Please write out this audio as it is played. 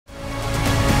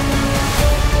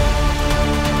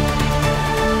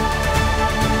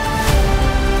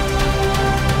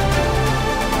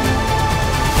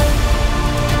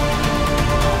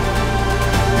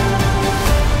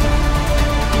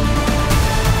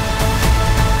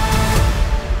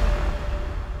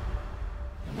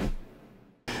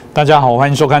大家好，欢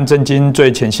迎收看《震惊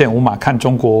最前线》，无马看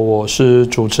中国，我是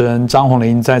主持人张宏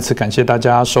林。再次感谢大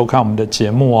家收看我们的节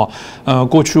目哦。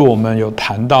过去我们有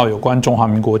谈到有关中华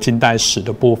民国近代史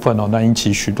的部分哦，那引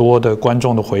起许多的观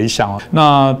众的回响。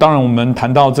那当然，我们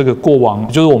谈到这个过往，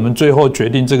就是我们最后决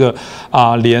定这个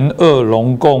联俄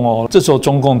容共哦，这时候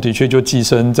中共的确就寄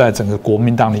生在整个国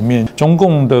民党里面，中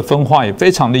共的分化也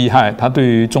非常厉害。他对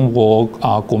于中国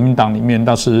国民党里面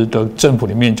当时的政府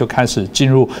里面就开始进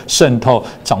入渗透，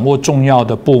掌握重要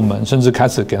的部门，甚至开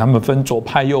始给他们分左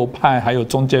派、右派，还有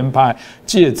中间派，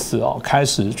借此开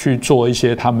始去做一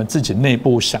些他们自己内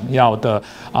部想要的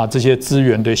这些资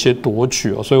源的一些夺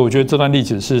取哦。所以我觉得这段历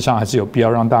史事实上还是有必要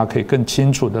让大家可以更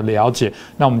清楚的了解。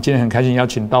那我们今天很开心邀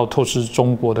请到透视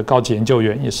中国的高级研究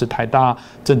员，也是台大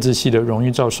政治系的荣誉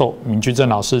教授明居正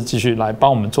老师，继续来帮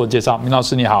我们做介绍。明老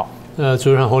师你好。主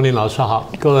持人洪林老师好，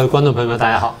各位观众朋友们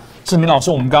大家好。志明老师，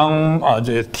我们刚刚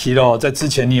也提了，在之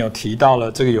前你有提到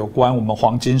了这个有关我们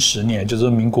黄金10年，就是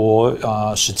民国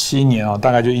17年啊，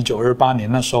大概就1928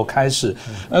年那时候开始，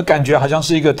感觉好像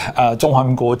是一个中华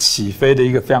民国起飞的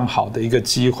一个非常好的一个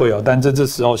机会哦，但这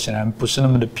时候显然不是那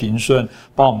么的平顺，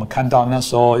包括我们看到那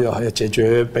时候要解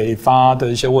决北伐的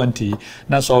一些问题，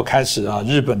那时候开始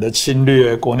日本的侵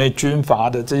略、国内军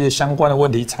阀的这些相关的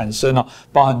问题产生哦，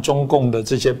包含中共的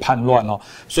这些叛乱哦，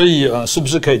所以是不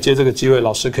是可以借这个机会，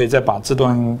老师可以再把这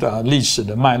段历史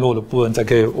的脉络的部分，再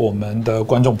给我们的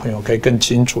观众朋友可以更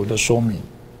清楚的说明。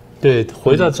对，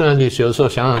回到这段历史，有时候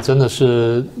想想真的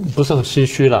是不是很唏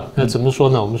嘘了。那怎么说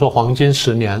呢？我们说黄金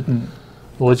10年，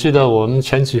我记得我们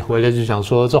前几回来就讲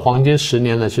说，这黄金10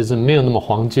年呢，其实没有那么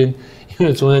黄金，因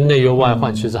为中间内忧外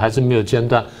患其实还是没有间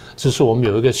断，只是我们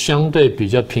有一个相对比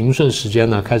较平顺时间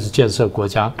呢，开始建设国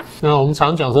家。那我们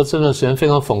常讲说这段时间非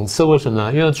常讽刺，为什么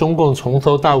呢？因为中共从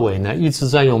头到尾呢，一直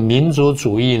在用民族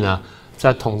主义呢，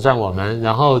在统战我们，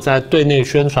然后在对内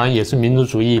宣传也是民族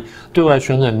主义，对外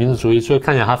宣传民族主义，所以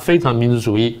看起来它非常民族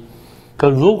主义。可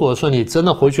如果说你真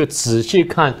的回去仔细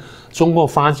看中共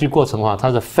发迹过程的话，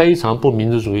它是非常不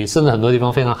民族主义，甚至很多地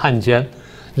方非常汉奸。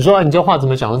你说你这话怎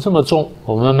么讲得这么重？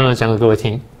我们慢慢讲给各位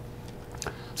听。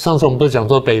上次我们不是讲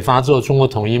说北伐之后中国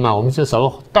统一嘛？我们先稍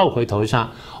微倒回头一下，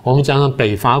我们讲讲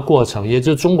北伐过程，也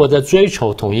就是中国在追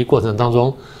求统一过程当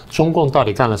中，中共到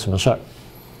底干了什么事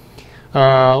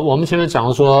儿？我们前面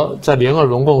讲说，在联俄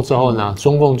容共之后呢，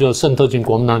中共就渗透进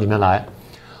国民党里面来。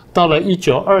到了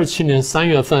1927年3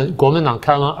月份，国民党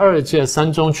开完2届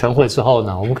3中全会之后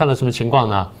呢，我们看到什么情况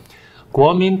呢？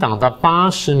国民党的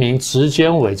80名执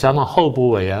监委加上候补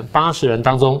委员80人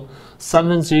当中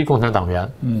，1/3共产党员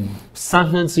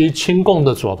，1/3亲共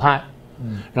的左派，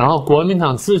然后国民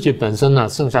党自己本身呢，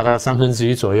剩下大概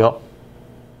1/3左右。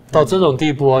到这种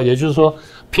地步也就是说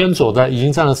偏左的已经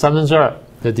占了2/3，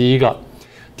这第一个。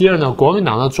第二呢，国民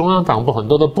党的中央党部很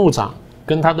多的部长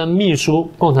跟他的秘书，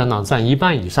共产党占1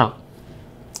半以上。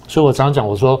所以我常讲，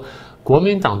我说国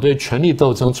民党对权力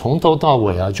斗争从头到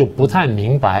尾就不太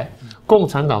明白，共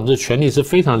产党对权力是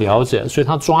非常了解，所以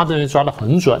他抓的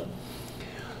很准。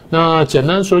那简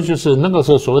单说就是那个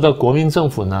时候所谓的国民政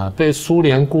府呢，被苏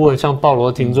联顾问像鲍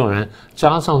罗廷这种人，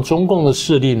加上中共的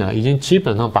势力呢，已经基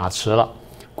本上把持了。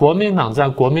国民党在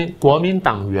国民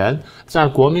党员在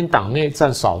国民党内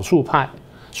占少数派，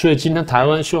所以今天台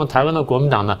湾希望台湾的国民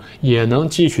党呢也能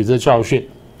汲取这教训，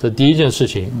这第一件事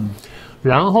情。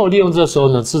然后利用这时候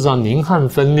呢制造宁汉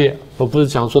分裂，我不是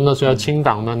讲说那时候要清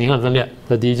党吗？宁汉分裂，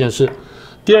这第一件事。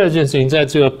第二件事情，在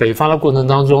这个北伐的过程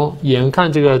当中，眼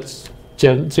看这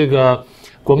个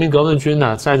国民革命军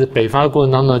呢在北伐的过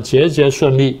程当中节节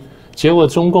顺利，结果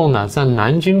中共呢在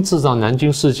南京制造南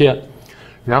京事件。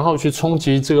然后去冲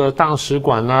击这个大使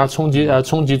馆啦，冲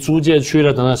击租界区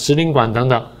了等等，使领馆等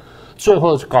等，最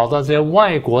后搞到这些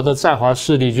外国的在华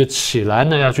势力就起来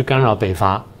呢，要去干扰北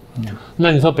伐。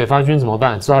那你说北伐军怎么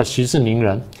办？只好息事宁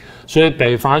人。所以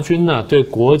北伐军呢，对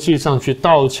国际上去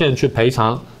道歉去赔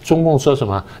偿。中共说什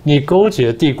么？你勾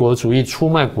结帝国主义，出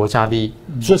卖国家利益，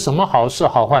所以什么好事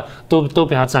好坏都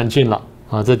被他占尽了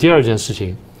啊！这第二件事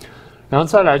情。然后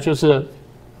再来就是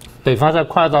北伐在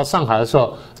快到上海的时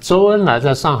候，周恩来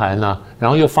在上海呢，然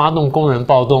后又发动工人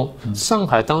暴动。上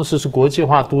海当时是国际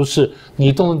化都市，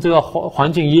你动这个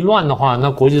环境一乱的话，那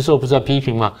国际社会不是要批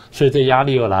评吗？所以这压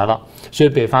力又来了，所以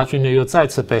北伐军呢又再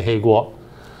次背黑锅。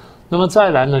那么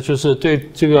再来呢，就是对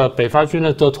这个北伐军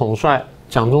的统帅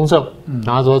蒋中正，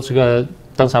然后说这个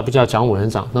当时还不叫蒋委员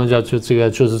长，那叫就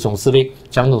是总司令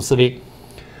蒋总司令。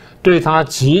对他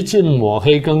极尽抹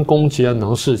黑跟攻击的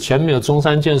能事，前面有中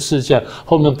山舰事件，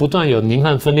后面不断有宁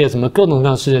汉分裂什么各种各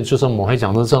样的事件，就是抹黑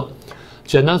蒋中正。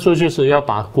简单说就是要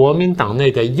把国民党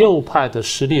内的右派的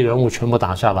实力人物全部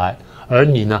打下来，而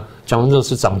你呢，蒋中正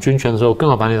是掌军权的时候更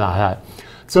要把你打下来。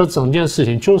这整件事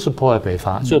情就是破坏北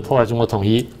伐，就是破坏中国统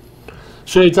一。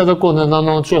所以在这过程当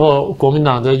中，最后国民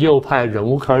党的右派忍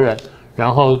无可忍，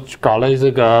然后开了一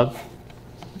次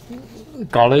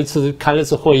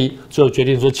会议，最后决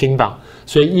定说清党。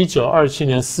所以1927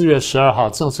年4月12号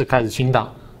正式开始清党。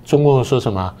中共说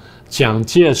什么？蒋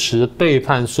介石背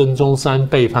叛孙中山，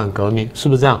背叛革命，是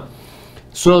不是这样？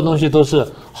所有东西都是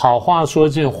好话说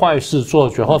尽，坏事做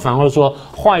绝，或反过来说，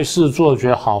坏事做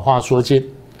绝，好话说尽。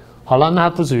好了，那还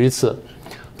不止于此。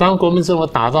当国民政府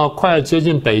打到快接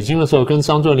近北京的时候，跟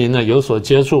张作霖呢有所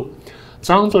接触。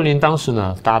张作霖当时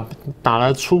呢打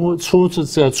了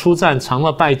初战尝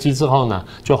了败绩之后呢，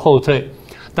就后退，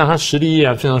但他实力依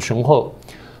然非常雄厚。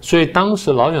所以当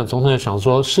时老蒋总统也想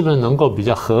说，是不是能够比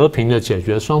较和平的解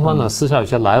决双方呢私下有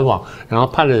些来往，然后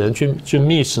派了人去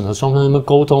密使呢，双方能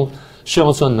沟通，希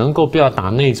望说能够不要打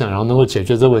内战，然后能够解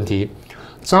决这问题。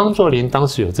张作霖当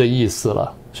时有这意思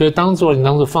了，所以张作霖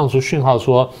当时放出讯号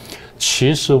说，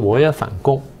其实我也反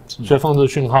共，所以放出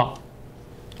讯号。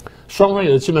双方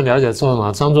有了基本了解之后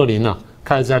呢，张作霖呢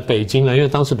开始在北京呢，因为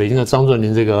当时北京的张作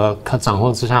霖这个掌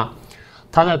控之下，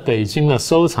他在北京呢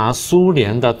搜查苏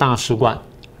联的大使馆，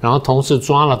然后同时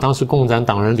抓了当时共产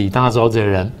党人李大钊这些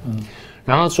人。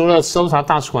然后除了搜查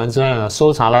大使馆之外呢，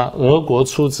搜查了俄国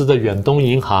出资的远东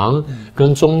银行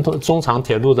跟中长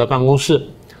铁路的办公室，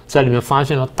在里面发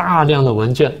现了大量的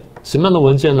文件。什么样的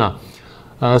文件呢？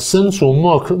身处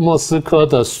莫斯科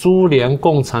的苏联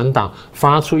共产党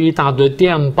发出一大堆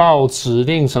电报、指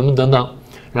令什么等等，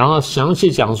然后详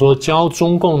细讲说教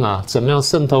中共呢怎么样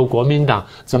渗透国民党，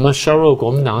怎么削弱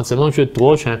国民党，怎么样去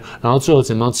夺权，然后最后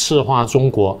怎么样赤化中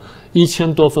国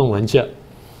，1000多份文件。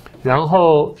然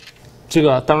后这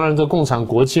个当然这共产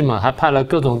国际嘛，还派了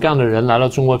各种各样的人来到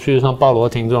中国，譬如像鲍罗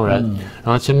廷这种人，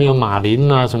然后前面有马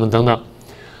林啊什么等等。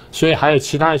所以还有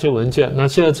其他一些文件，那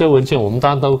现在这些文件我们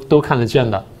大家都看得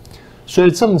见的，所以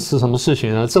证实什么事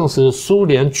情呢？证实苏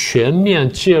联全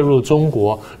面介入中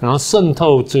国，然后渗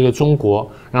透这个中国，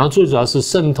然后最主要是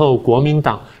渗透国民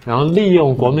党，然后利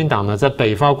用国民党呢在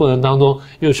北伐过程当中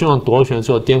又希望夺权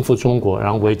之后颠覆中国，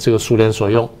然后为这个苏联所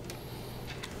用。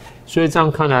所以这样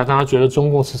看来，大家觉得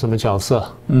中共是什么角色？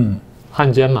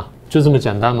汉奸嘛，就这么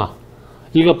简单嘛，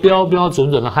一个标标准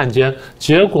准的汉奸。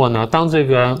结果呢，当这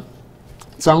个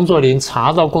张作霖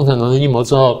查到共产党的阴谋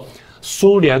之后，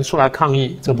苏联出来抗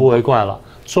议，这不为怪了。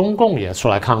中共也出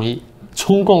来抗议，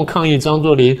中共抗议张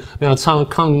作霖，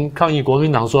抗议国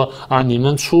民党说啊，你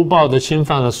们粗暴的侵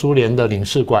犯了苏联的领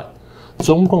事馆。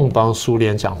中共帮苏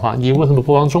联讲话，你为什么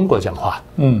不帮中国讲话？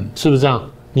是不是这样？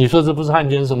你说这不是汉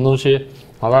奸什么东西？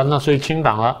好了，那所以清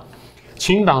党了。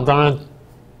清党当然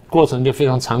过程就非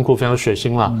常残酷，非常血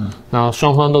腥了。那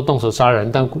双方都动手杀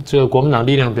人，但这个国民党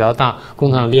力量比较大，共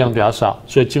产党力量比较少，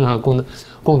所以基本上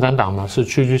共产党呢是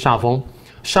屈居下风。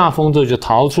下风之后就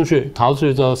逃出去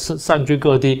之后散居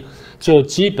各地，就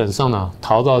基本上呢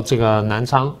逃到这个南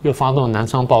昌，又发动南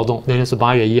昌暴动，那天是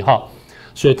8月1号，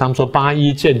所以他们说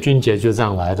8·1建军节就这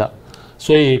样来的。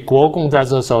所以国共在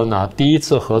这时候呢第一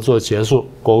次合作结束，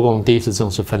国共第一次正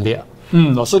式分裂。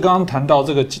老师刚刚谈到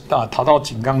这个逃到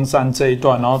井冈山这一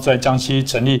段，然后在江西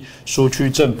成立苏区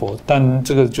政府，但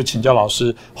这个就请教老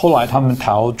师，后来他们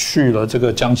逃去了这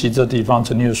个江西这地方，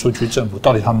成立了苏区政府，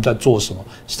到底他们在做什么，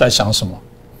在想什么？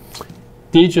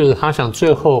第一就是他想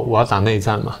最后我要打内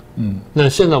战嘛，那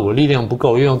现在我力量不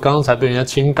够，因为我刚刚才被人家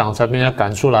清港，才被人家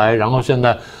赶出来，然后现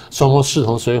在双方势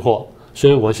同水火，所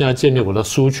以我现在建立我的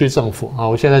苏区政府啊。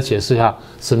我现在解释一下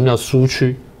什么叫苏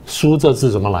区，苏这字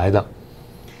怎么来的？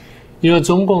因为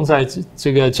中共在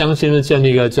这个江西呢建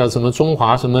立一个叫什么中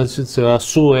华什么这个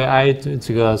苏维埃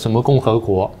这个什么共和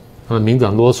国，名字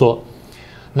很啰嗦，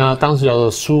那当时叫做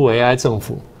苏维埃政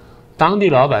府。当地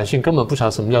老百姓根本不晓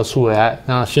得什么叫苏维埃。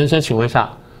那先生请问一下，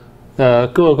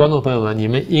各位观众朋友们，你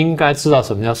们应该知道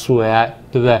什么叫苏维埃，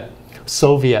对不对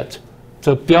 ？Soviet，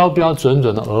 这标标准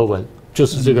准的俄文，就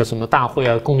是这个什么大会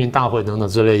啊、公民大会等等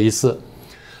之类的意思。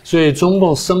所以中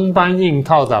共生搬硬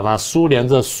套的把苏联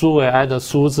这苏维埃的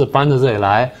苏字搬到这里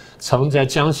来，在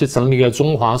江西成立一个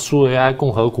中华苏维埃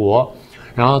共和国，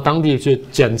然后当地就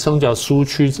简称叫苏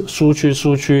区，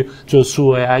就苏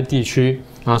维埃地区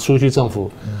啊，苏区政府。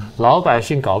老百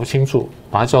姓搞不清楚，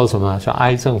把它叫什么？叫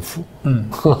埃政府。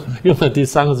用了第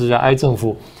3个字叫埃政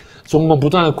府。中共不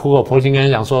断的苦口婆心跟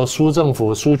人讲说苏政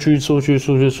府、苏区，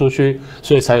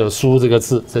所以才有苏这个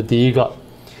字，这第一个。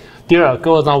第二，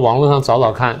各位到网络上找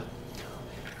找看，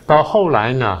到后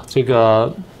来呢，这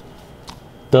个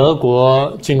德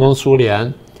国进攻苏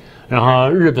联，然后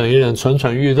日本有点蠢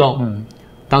蠢欲动，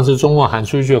当时中共喊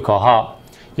出一句口号，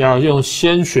要用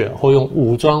鲜血或用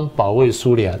武装保卫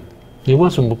苏联。你为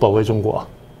什么不保卫中国？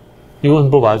你为什么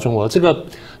不保卫中国？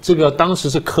这个当时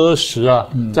是科十啊，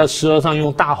在石额上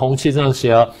用大红旗这样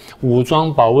写啊，武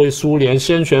装保卫苏联，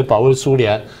鲜血保卫苏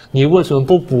联。你为什么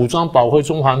不武装保卫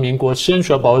中华民国，鲜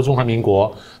血保卫中华民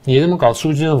国？你这么搞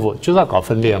苏军政府，就是要搞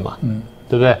分裂嘛，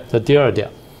对不对？这第二点。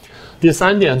第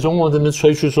三点，中共这边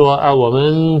吹嘘说，我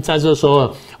们在这时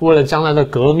候为了将来的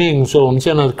革命，所以我们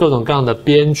建了各种各样的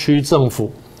边区政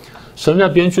府。什么叫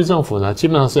边区政府呢？基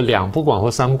本上是2不管或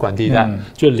3不管地带，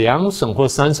就2省或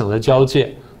3省的交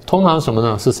界。通常什么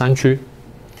呢？是山区，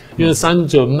因为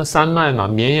山脉嘛，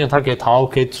绵延它可以逃，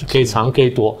可以藏，可以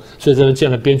躲，所以这边建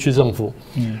了边区政府。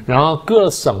然后各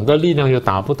省的力量又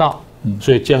达不到，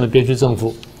所以建了边区政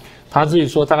府。他自己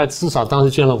说，大概至少当时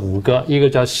建了5个，一个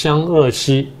叫湘鄂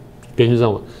西边区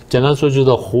政府，简单说就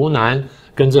是湖南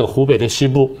跟这个湖北的西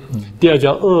部。第二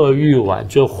叫鄂豫皖，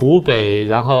就湖北，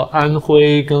然后安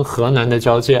徽跟河南的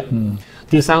交界。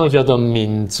第三个叫做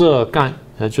闽浙赣，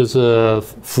就是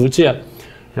福建。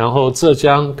然后浙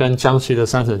江跟江西的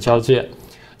3省交界，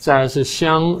再来是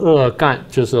湘鄂赣，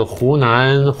就是湖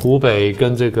南、湖北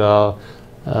跟这个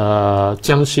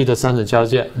江西的3省交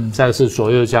界，再来是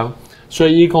左右江，所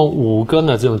以一共5个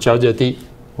呢这种交界地。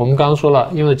我们刚刚说了，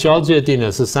因为交界地呢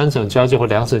是3省交界或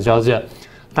2省交界，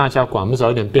大家管不着，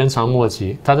有点鞭长莫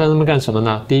及。他在那边干什么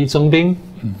呢？第一，征兵，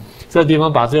这个地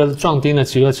方把这个壮丁呢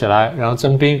集合起来，然后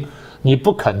征兵，你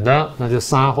不肯的，那就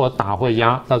杀或打或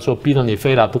压，到时候逼到你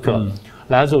非来不可。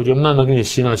来了之后，我就慢慢给你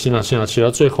洗脑，洗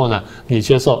到最后呢，你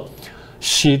接受，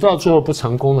洗到最后不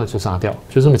成功呢，就杀掉，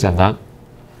就这么简单。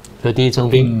所以第一征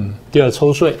兵，第二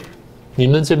抽税，你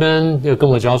们这边要跟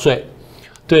我交税，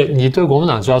对你对国民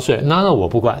党交税，那我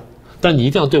不管，但你一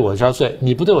定要对我交税，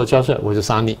你不对我交税，我就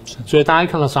杀你。所以大家一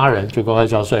看到杀人就乖乖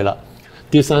交税了。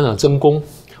第三呢，征工，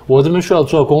我这边需要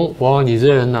做工，我把你这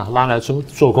些人呢拉来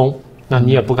做工，那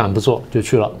你也不敢不做，就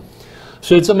去了。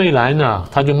所以这么一来呢，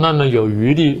他就慢慢有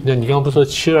余力。那你刚刚不说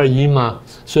721吗？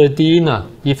所以第一呢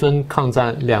，1分抗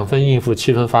战，2分应付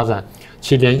，7分发展，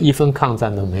其实连1分抗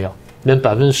战都没有，连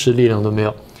10%力量都没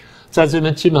有。在这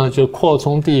边基本上就扩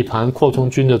充地盘、扩充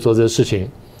军队做这些事情。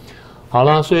好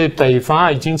了，所以北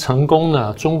伐已经成功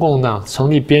了，中共呢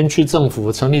成立边区政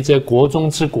府，成立这些国中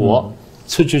之国，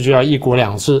这就叫1国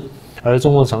2制，而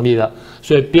中共成立的，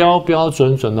所以标标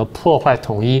准准的破坏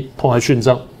统一、破坏训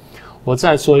政。我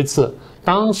再说一次。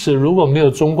当时如果没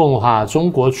有中共的话，中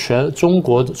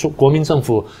国民政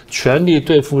府全力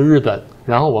对付日本，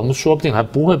然后我们说不定还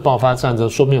不会爆发战争，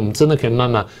说不定我们真的可以慢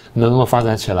慢能够发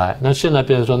展起来。那现在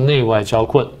变成说内外交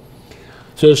困，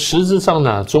所以实质上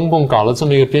呢，中共搞了这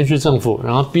么一个边区政府，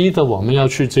然后逼得我们要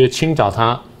去这些清剿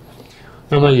它，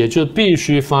那么也就必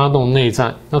须发动内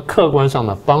战。那客观上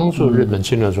呢，帮助日本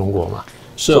侵略中国嘛，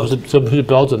这不是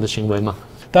标准的行为嘛？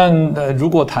但如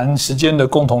果谈时间的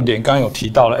共同点，刚刚有提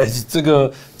到了，这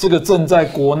个正在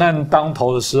国难当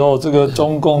头的时候，这个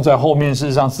中共在后面事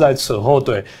实上是在扯后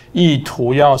腿，意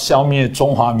图要消灭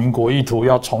中华民国，意图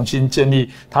要重新建立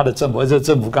他的政府，而这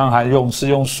政府刚刚还用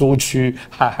苏区，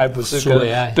还不是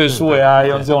跟苏维埃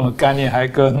用这种的概念，还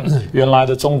跟原来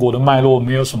的中国的脉络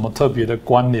没有什么特别的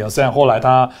关联。虽然后来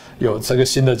他有这个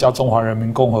新的叫中华人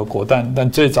民共和国，但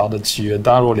最早的起源，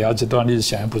大家如果了解这段历史，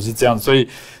显然不是这样，所以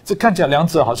这看起来两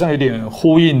者好像有点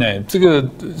呼应这个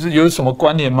有什么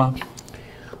关联吗？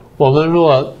我们如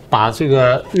果把这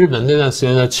个日本那段时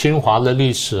间的侵华的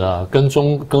历史啊，跟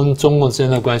中共之间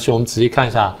的关系，我们仔细看一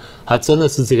下，还真的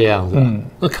是这个样子。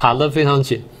那卡得非常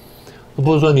紧。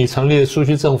不是说你成立苏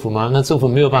区政府吗？那政府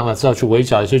没有办法，只好去围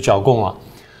剿，也去剿共啊。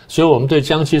所以我们对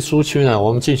江西苏区呢，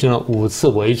我们进行了5次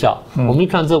围剿。我们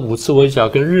看这5次围剿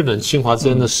跟日本侵华之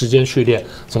间的时间序列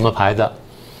怎么排的。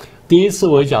第一次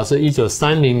围剿是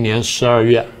1930年12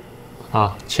月。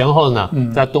前后呢，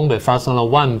在东北发生了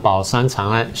万宝山惨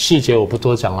案，细节我不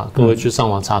多讲了，各位去上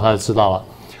网查查就知道了。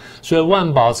所以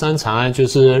万宝山惨案就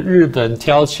是日本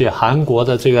挑起韩国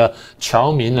的这个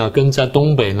侨民呢，跟在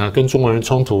东北呢跟中国人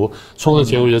冲突的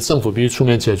结果，就政府必须出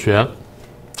面解决。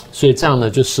所以这样呢，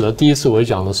就使得第一次围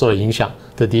剿呢受到影响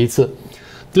的第一次。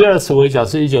第二次围剿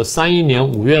是1931年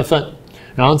5月份，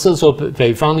然后这时候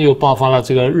北方又爆发了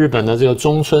这个日本的这个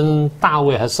中村大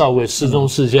尉还少尉失踪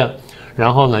事件。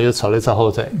然后呢，又扯了一次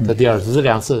后腿。这第二次，这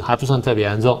2次还不算特别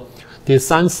严重。第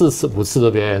3次、5次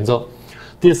都比较严重。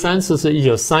第3次是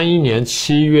1931年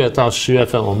7月到10月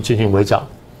份，我们进行围剿。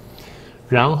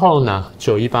然后呢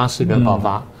，918事变爆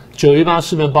发。918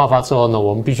事变爆发之后呢，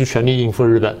我们必须全力应付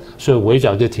日本，所以围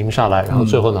剿就停下来。然后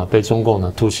最后呢，被中共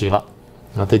呢突袭了。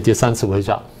这第3次围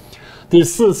剿。第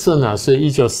4次呢，是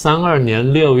1932年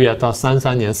6月到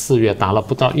33年4月，打了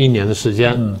不到1年的时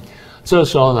间。这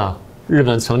时候呢，日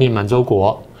本成立满洲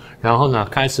国，然后呢，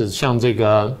开始向这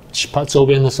个周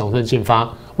边的省份进发。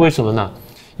为什么呢？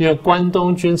因为关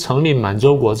东军成立满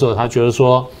洲国之后，他觉得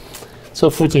说这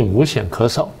附近无险可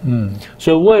守，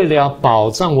所以为了要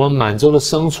保障我满洲的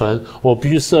生存，我必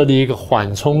须设立一个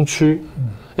缓冲区。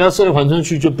要设立缓冲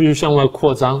区，就必须向外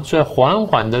扩张，所以缓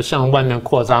缓的向外面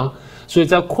扩张。所以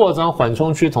在扩张缓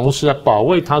冲区同时，保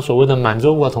卫他所谓的满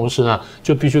洲国同时呢，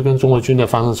就必须跟中国军队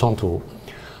发生冲突。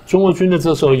中国军队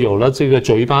这时候有了这个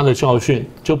918的教训，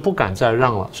就不敢再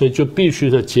让了，所以就必须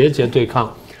的节节对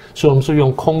抗。所以我们是用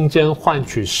空间换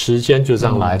取时间，就这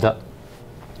样来的。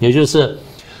也就是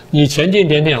你前进一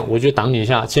点点，我就挡你一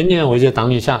下；前进一点我就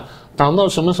挡你一下。挡到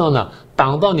什么时候呢？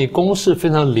挡到你攻势非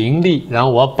常凌厉，然后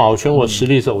我要保全我实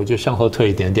力的时候，我就向后退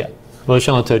一点点，我就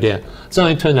向后退一点。这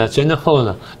样一退呢，前前后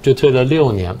呢就退了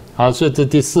6年。好，这是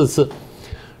第4次。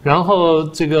然后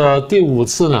这个第5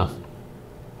次呢，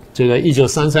这个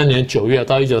1933年9月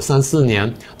到1934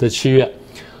年的7月，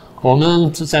我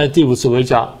们在第5次围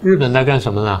剿，日本在干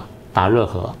什么呢？打热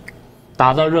河，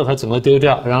打到热河整个丢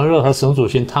掉，然后热河省主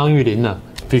席汤玉麟呢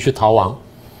必须逃亡。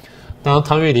当然，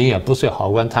汤玉麟也不是好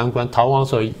官贪官，逃亡的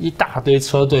时候一大堆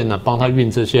车队呢帮他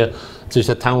运这些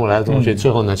贪污来的东西，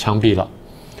最后呢枪毙了。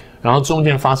然后中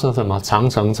间发生什么长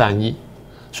城战役？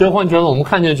所以换句话说，我们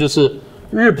看见就是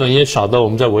日本也晓得我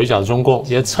们在围剿中共，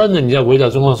也趁着你在围剿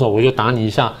中共的时候，我就打你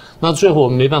一下。那最后我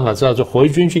们没办法知道，就回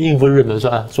军去应付日本，说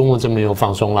中共真没有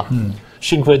放松了。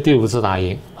幸亏第5次打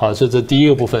赢。好，这第一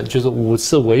个部分，就是5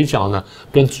次围剿呢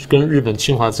跟日本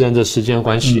侵华之间的时间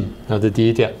关系。那这第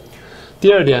一点。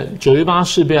第二点，918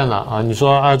事变了啊！你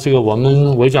说这个我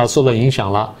们围剿受到影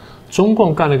响了，中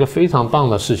共干了一个非常棒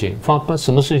的事情，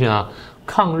什么事情啊？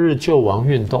抗日救亡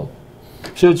运动。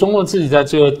所以中共自己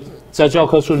在教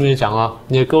科书里面讲啊，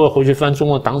你各位回去翻中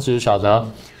国党史就晓得，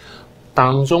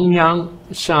党中央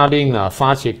下令呢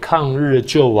发起抗日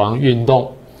救亡运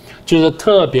动，就是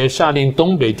特别下令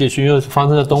东北地区，因为发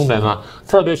生在东北嘛，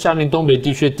特别下令东北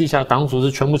地区的地下党组织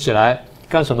全部起来。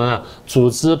干什么呢？组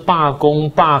织罢工、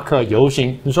罢课、游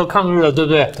行。你说抗日了，对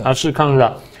不对？是抗日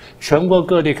了。全国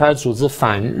各地开始组织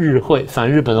反日会、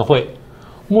反日本的会，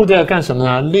目的要干什么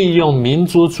呢？利用民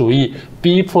族主义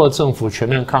逼迫政府全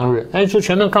面抗日。说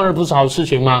全面抗日不是好事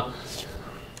情吗？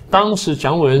当时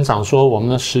蒋委员长说，我们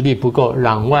的实力不够，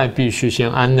攘外必须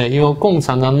先安内，因为共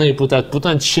产党内部在不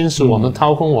断侵蚀我们、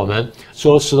掏空我们，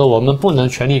所以使得我们不能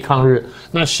全力抗日。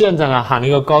那现在呢，喊了一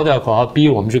个高调口号，逼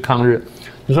我们去抗日。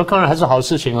你说抗日还是好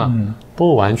事情啊？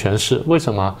不完全是。为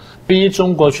什么？逼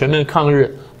中国全面抗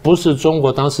日不是中国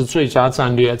当时最佳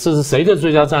战略，这是谁的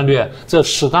最佳战略？这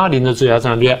史大林的最佳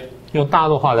战略。用大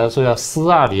陆话来说叫斯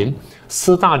大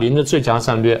林的最佳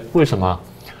战略。为什么？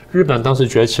日本当时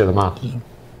崛起了嘛？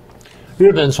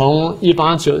日本从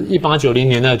1890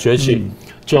年代崛起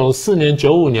，94年、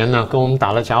95年呢，跟我们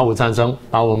打了甲午战争，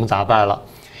把我们打败了。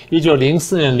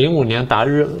1904年、05年打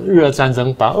日俄战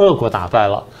争，把俄国打败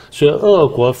了，所以俄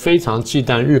国非常忌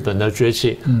惮日本的崛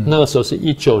起。那个时候是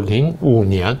1905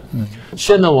年，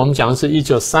现在我们讲的是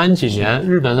1930几年，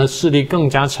日本的势力更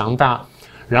加强大。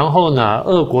然后呢，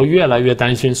俄国越来越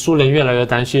担心，苏联越来越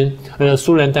担心。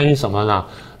苏联担心什么呢？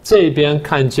这边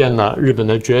看见了日本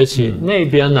的崛起，那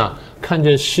边呢看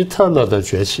见希特勒的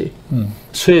崛起。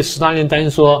所以斯大林担心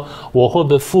说，我会不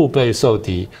会腹背受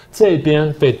敌？这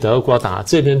边被德国打，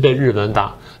这边被日本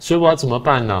打，所以我要怎么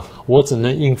办呢？我只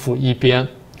能应付一边。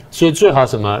所以最好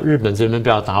什么？日本这边不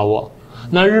要打我。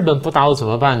那日本不打我怎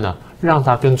么办呢？让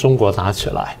他跟中国打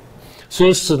起来。所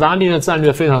以史达林的战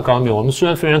略非常高明，我们虽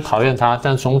然非常讨厌他，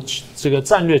但从这个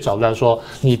战略角度来说，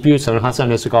你必须承认他战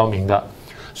略是高明的。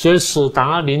所以史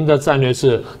达林的战略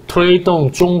是推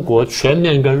动中国全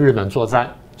面跟日本作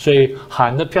战，所以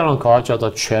喊的漂亮口号叫做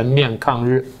全面抗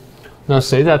日。那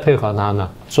谁在配合他呢？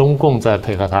中共在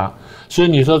配合他。所以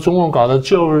你说中共搞的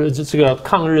这个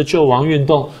抗日救亡运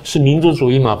动是民族主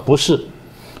义吗？不是，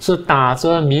是打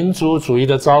着民族主义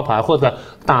的招牌，或者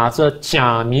打着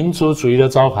假民族主义的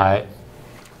招牌，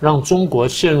让中国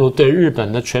陷入对日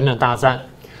本的全面大战。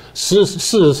事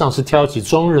实上是挑起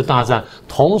中日大战，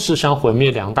同时想毁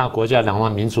灭两大国家、两大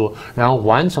民族，然后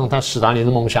完成他史达林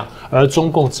的梦想，而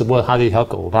中共只不过他的一条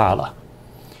狗罢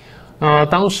了。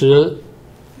当时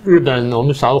日本，我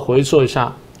们稍微回溯一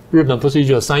下，日本不是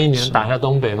1931年打下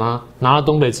东北吗？拿了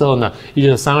东北之后呢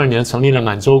，1932年成立了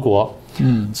满洲国。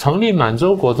成立满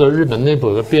洲国之后，日本内部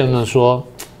有个辩论说，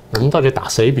我们到底打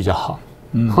谁比较好？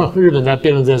日本在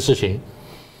辩论这件事情。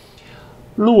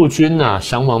陆军呢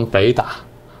想往北打，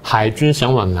海军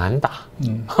想往南打。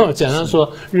简单说，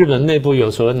日本内部有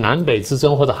所谓南北之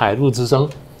争或者海陆之争，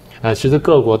其实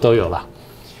各国都有了。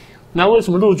那为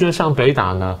什么陆军向北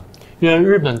打呢？因为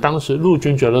日本当时陆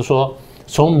军觉得说，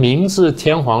从明治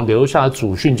天皇留下的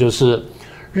祖训就是，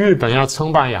日本要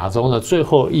称霸亚洲呢，最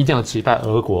后一定要击败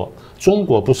俄国，中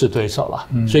国不是对手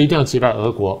了，所以一定要击败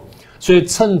俄国。所以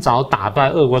趁早打败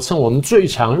俄国，趁我们最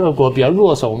强，俄国比较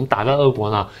弱手，我们打败俄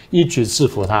国呢，一举制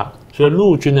服它。所以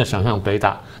陆军呢想向北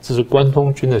打，这是关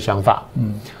东军的想法。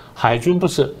海军不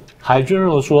是，海军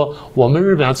如果说我们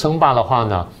日本要称霸的话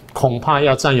呢，恐怕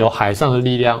要占有海上的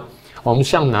力量。我们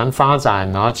向南发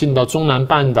展，然后进到中南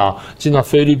半岛，进到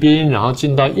菲律宾，然后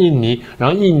进到印尼，然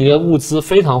后印尼的物资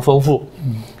非常丰富，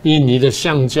印尼的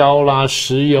橡胶啦、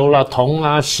石油啦、铜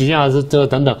啦、锡啊这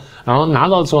等等，然后拿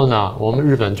到之后呢，我们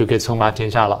日本就可以称霸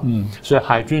天下了。所以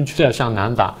海军就要向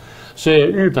南打，所以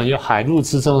日本有海陆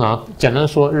之争呢。简单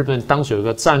说，日本当时有一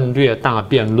个战略大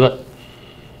辩论。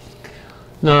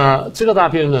那这个大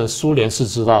辩论，苏联是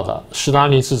知道的，斯大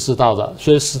林是知道的，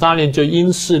所以斯大林就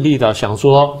因势利导，想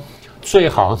说最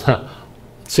好呢，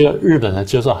这个日本呢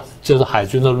就是海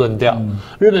军的论调。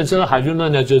日本这个海军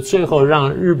论调，就是最后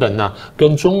让日本呢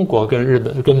跟中国、跟日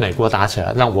本、跟美国打起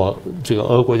来，让我这个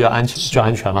俄国就安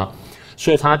全了。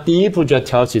所以他第一步就要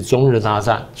挑起中日大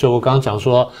战。所以我刚刚讲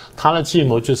说，他的计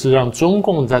谋就是让中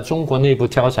共在中国内部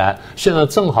挑起来。现在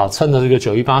正好趁着这个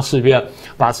9·18事变，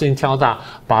把事情挑大，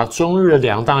把中日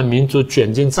两大民族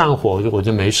卷进战火，我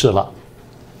就没事了。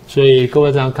所以各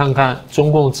位这样看看，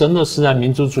中共真的是在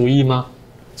民族主义吗？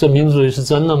这民族主义是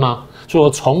真的吗？所以我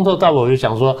从头到尾我就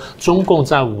讲说，中共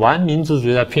在玩民族主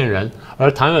义，在骗人。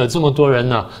而台湾有这么多人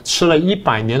呢，吃了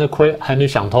100年的亏还没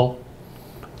想通。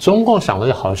中共想的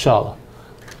就好笑了。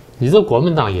你这国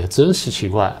民党也真是奇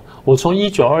怪，我从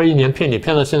1921年骗你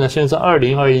骗到现在是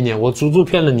2021年，我足足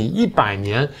骗了你100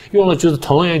年，用的就是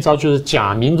同样一招，就是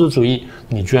假民族主义，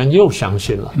你居然又相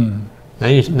信了，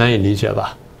难以理解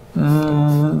吧？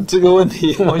这个问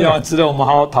题我想值得我们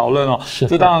好好讨论哦。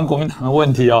这当然国民党的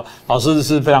问题哦，老师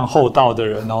是非常厚道的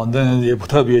人哦，但也不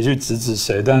特别去指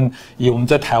谁。但以我们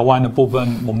在台湾的部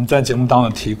分，我们在节目当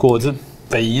中提过，这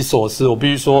匪夷所思。我必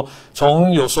须说，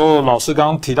从有时候老师刚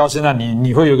刚提到现在，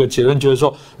你会有个结论，觉得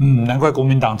说，难怪国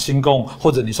民党亲共，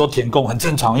或者你说舔共很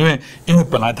正常，因为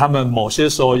本来他们某些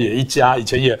时候也一家，以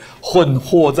前也混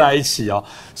和在一起哦，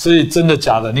所以真的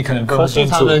假的你可能分不清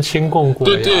楚。可是他们亲共国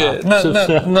呀，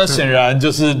对，那显然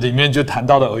就是里面就谈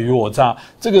到的尔虞我诈，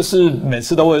这个是每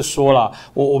次都会说啦。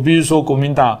我必须说，国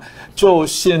民党就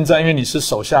现在，因为你是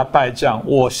手下败将，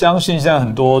我相信现在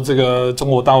很多这个中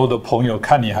国大陆的朋友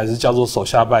看你还是叫做手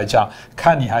下败将，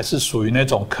看你还是属于那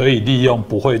种可以利用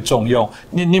不会重用，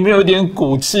你们有一点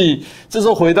骨气。这时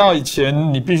候回到以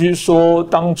前，你必须说，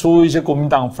当初一些国民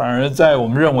党反而在我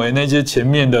们认为那些前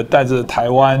面的带着台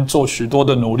湾做许多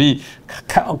的努力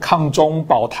抗中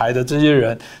保台的这些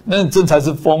人，那这才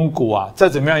是风骨啊！再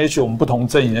怎么样，也许我们不同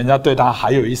阵营，人家对他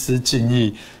还有一丝敬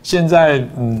意。现在，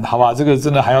好吧，这个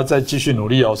真的还要再继续努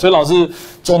力哦。所以老师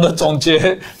总结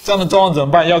这样的状况怎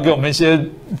么办？要给我们一些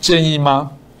建议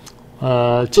吗？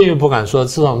建议不敢说，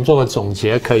至少我们做个总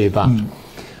结可以吧？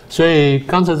所以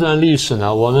刚才这段历史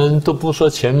呢，我们都不说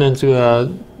前面这个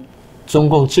中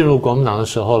共进入国民党的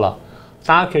时候了。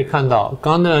大家可以看到，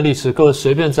刚刚那段历史，各位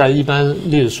随便在一般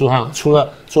历史书上，除了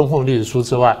中共历史书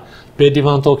之外，别的地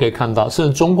方都可以看到，甚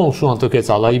至中共书上都可以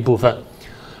找到一部分。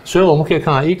所以我们可以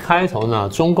看到，一开头呢，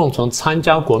中共从参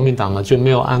加国民党呢就没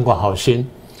有安过好心，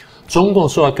中共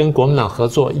说要跟国民党合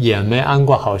作也没安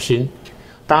过好心。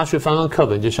大家去翻翻课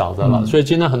本就晓得了。所以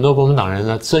今天很多国民党人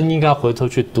呢，真应该回头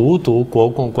去读国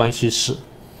共关系史。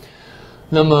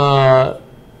那么，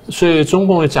所以中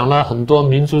共也讲了很多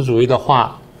民族主义的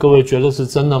话，各位觉得是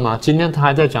真的吗？今天他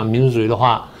还在讲民族主义的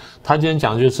话，他今天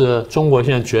讲就是中国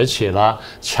现在崛起了，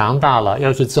强大了，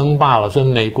要去争霸了，所以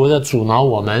美国在阻挠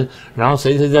我们，然后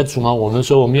谁在阻挠我们，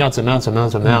说我们要怎么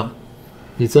样。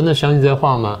你真的相信这些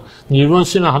话吗？你如果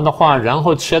信了他的话，然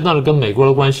后切断了跟美国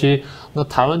的关系，那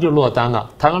台湾就落单了。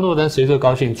台湾落单谁最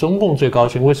高兴？中共最高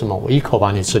兴。为什么？我一口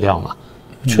把你吃掉嘛，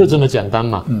就这么简单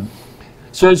嘛。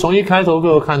所以从一开头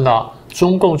各位看到，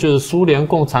中共就是苏联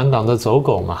共产党的走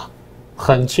狗嘛，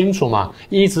很清楚嘛，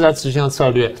一直在执行策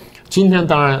略。今天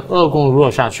当然俄共弱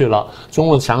下去了，中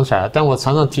共强起来了，但我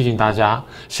常常提醒大家，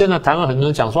现在台湾很多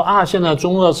人讲说啊，现在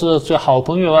中俄是最好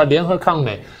朋友啊，联合抗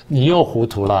美，你又糊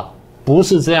涂了。不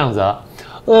是这样子，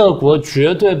俄国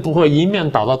绝对不会一面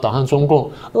倒向中共。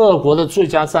俄国的最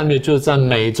佳战略就是在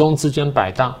美中之间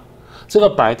摆荡。这个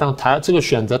摆荡这个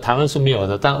选择台湾是没有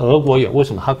的，但俄国有。为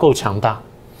什么？它够强大，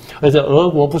而且俄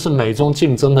国不是美中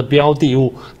竞争的标的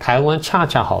物，台湾恰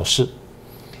恰好是。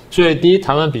所以第一，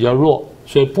台湾比较弱，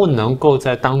所以不能够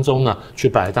在当中呢去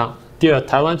摆荡。第二，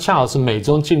台湾恰好是美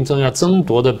中竞争要争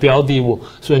夺的标的物，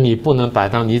所以你不能摆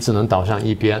荡，你只能倒向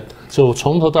一边。所以我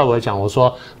从头到尾讲，我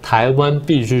说台湾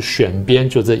必须选边，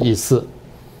就这意思。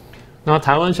那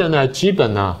台湾现在基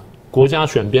本呢，国家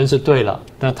选边是对了，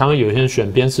但台湾有些人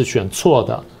选边是选错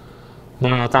的，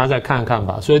那大家再看看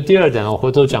吧。所以第二点我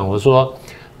回头讲，我说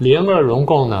联俄容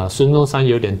共呢，孙中山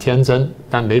有点天真，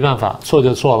但没办法，错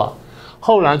就错了。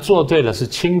后来做对了是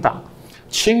清党，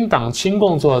清党清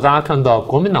共之后，大家看到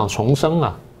国民党重生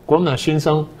了，国民党新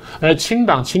生。清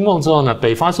党清共之后呢，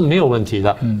北伐是没有问题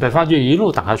的，北伐就一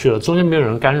路打下去了，中间没有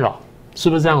人干扰，是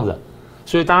不是这样子？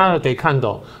所以大家得看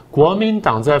懂，国民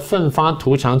党在奋发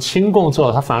图强清共之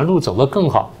后，他反而路走得更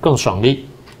好，更爽利。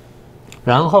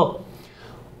然后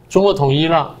中国统一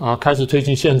了啊，开始推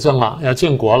进宪政了，要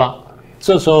建国了。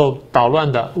这时候捣乱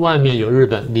的外面有日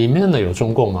本，里面呢有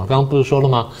中共嘛？刚刚不是说了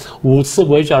吗？5次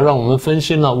围剿让我们分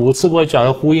心了，5次围剿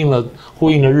又呼应了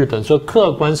日本，说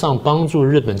客观上帮助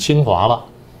日本侵华了。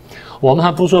我们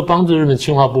还不说帮助日本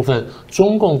侵华部分，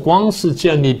中共光是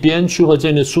建立边区或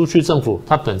建立苏区政府，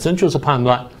它本身就是叛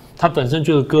乱，它本身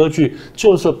就是割据，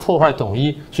就是破坏统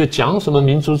一。所以讲什么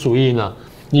民族主义呢？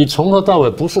你从头到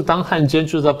尾不是当汉奸，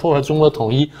就是在破坏中国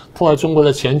统一，破坏中国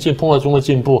的前进，破坏中国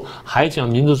进步，还讲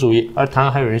民族主义，而台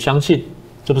湾还有人相信，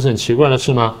这不是很奇怪的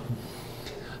事吗？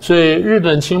所以日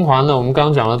本侵华呢，我们刚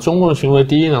刚讲了，中共行为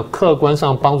第一呢，客观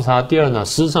上帮助他；第二呢，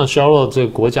实质上削弱这个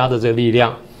国家的这个力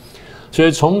量。所以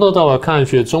从头到尾看上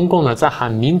去，中共呢在喊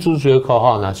民族主义的口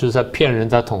号呢，就是在骗人，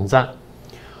在统战。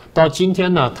到今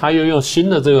天呢，他又用新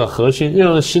的这个核心，又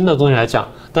用新的东西来讲，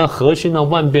但核心呢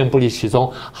万变不离其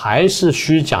宗，还是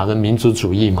虚假的民族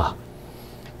主义嘛。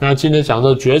那今天讲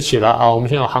到崛起了啊，我们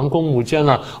现在有航空母舰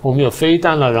了，我们有飞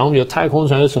弹了，然后我们有太空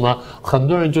船，有什么？很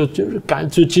多人就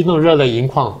激动热泪盈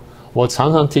眶。我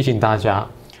常常提醒大家，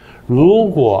如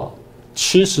果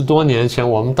70多年前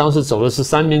我们当时走的是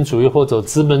三民主义或者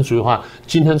资本主义的话，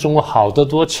今天中国好得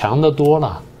多，强得多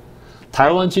了。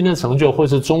台湾今天成就会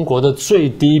是中国的最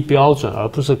低标准，而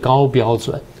不是高标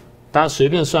准。大家随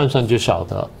便算算就晓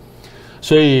得。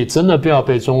所以真的不要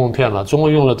被中共骗了，中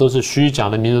共用的都是虚假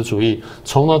的民族主义。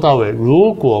从头到尾，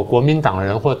如果国民党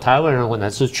人或台湾人或乃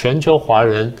至全球华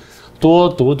人多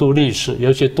读读历史，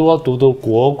尤其多读读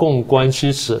国共关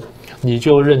系史，你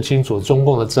就认清楚中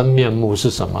共的真面目是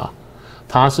什么。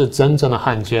他是真正的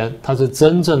汉奸，他是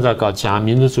真正在搞假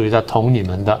民族主义，在捅你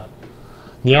们的。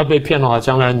你要被骗的话，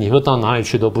将来你会到哪里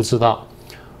去都不知道。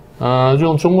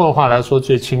用中国话来说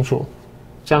最清楚，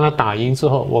将来打赢之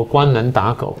后，我关门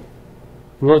打狗。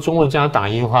如果中国将来打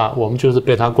赢的话，我们就是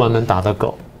被他关门打的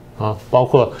狗啊，包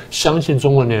括相信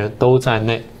中国的人都在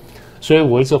内。所以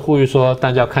我一直呼吁说，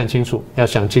大家要看清楚，要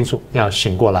想清楚，要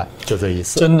醒过来，就这意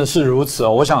思。真的是如此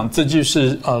哦。我想这句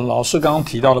是老师刚刚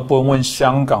提到的部分，问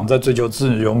香港在追求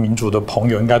自由民主的朋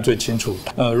友应该最清楚。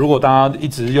如果大家一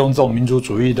直用这种民族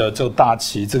主义的这个大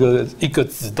旗，这个一个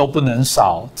字都不能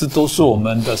少，这都是我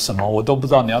们的什么，我都不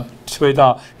知道。你要推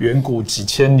到远古几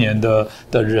千年的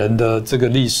人的这个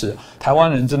历史，台湾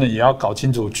人真的也要搞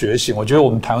清楚觉醒。我觉得我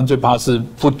们台湾最怕是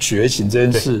不觉醒这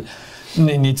件事。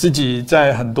你自己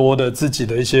在很多的自己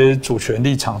的一些主权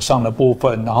立场上的部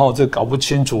分，然后这搞不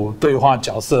清楚对话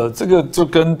角色，这个就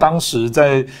跟当时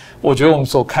我觉得我们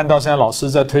所看到现在老师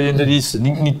在推荐的历史，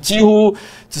你几乎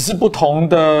只是不同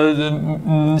的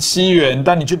西元，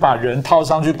但你去把人套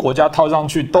上去，国家套上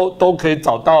去，都可以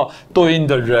找到对应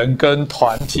的人跟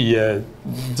团体耶。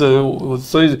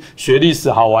所以学历史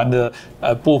好玩的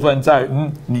部分在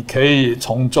你可以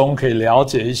从中可以了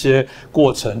解一些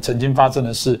过程曾经发生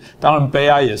的事。当然悲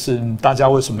哀也是大家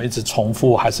为什么一直重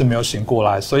复还是没有醒过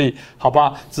来。所以好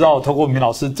吧，只好透过明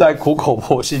老师再苦口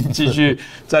婆心继续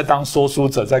再当说书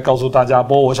者，再告诉大家。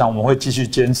不过我想我们会继续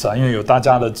坚持因为有大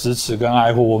家的支持跟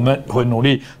爱护，我们会努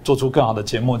力做出更好的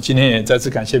节目。今天也再次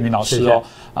感谢明老师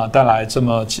带来这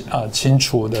么清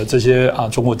楚的这些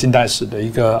中国近代史的一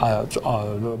个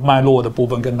脉络的部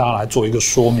分，跟大家来做一个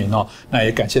说明哦。那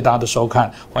也感谢大家的收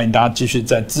看，欢迎大家继续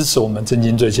再支持我们震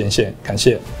惊最前线，感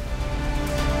谢。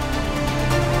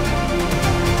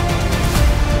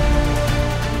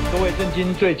各位震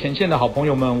惊最前线的好朋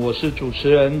友们，我是主持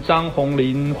人张宏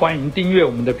林，欢迎订阅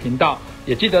我们的频道，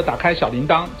也记得打开小铃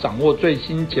铛，掌握最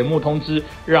新节目通知，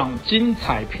让精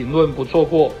彩评论不错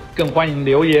过。更欢迎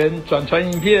留言、转传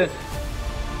影片。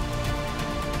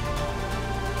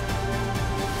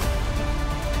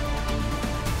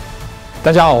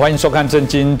大家好，欢迎收看《震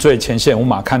惊最前线》，无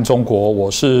马看中国，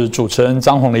我是主持人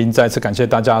张宏林。再次感谢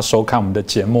大家收看我们的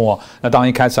节目那当然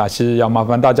一开始还是要麻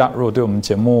烦大家，如果对我们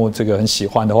节目这个很喜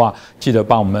欢的话，记得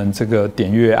帮我们这个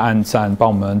点阅、按赞，帮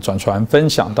我们转传、分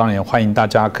享。当然也欢迎大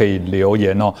家可以留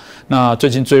言哦。那最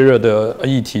近最热的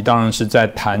议题当然是在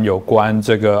谈有关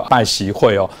这个拜习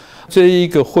会哦。这一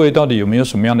个会到底有没有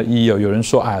什么样的意义？有人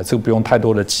说，哎，这个不用太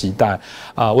多的期待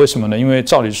啊，为什么呢？因为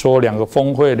照理说，两个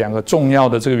峰会，两个重要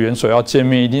的这个元首要见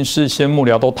面，一定事先幕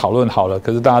僚都讨论好了。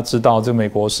可是大家知道，这美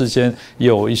国事先也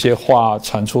有一些话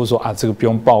传出说啊，这个不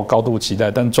用抱高度期待，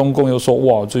但中共又说，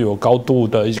哇，这有高度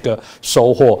的一个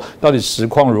收获。到底实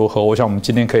况如何？我想我们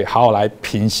今天可以好好来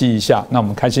评析一下。那我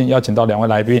们开心邀请到2位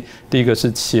来宾，第一个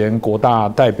是前国大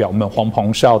代表们黄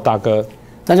鹏孝大哥。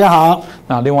大家好，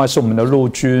那另外是我们的陆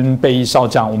军备役少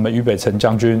将，我们于北辰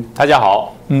将军。大家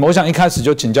好。我想一开始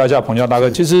就请教一下鹏孝大哥，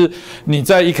其实你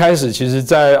在一开始，其实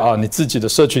在你自己的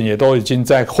社群也都已经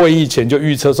在会议前就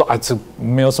预测说，这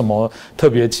没有什么特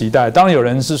别期待。当然有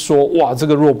人是说，哇，这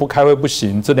个如果不开会不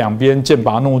行，这两边剑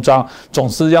拔弩张，总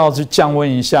是要去降温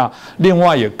一下。另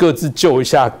外也各自救一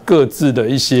下各自的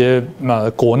一些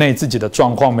国内自己的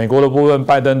状况。美国的部分，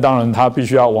拜登当然他必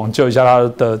须要挽救一下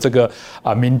他的这个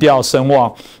民调声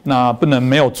望，那不能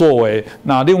没有作为。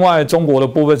那另外中国的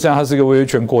部分，现在它是一个威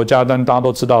权国家，但大家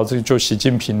都知道，这就习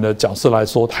近平的角色来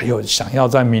说，他有想要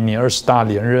在明年20大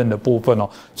连任的部分哦，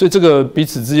所以这个彼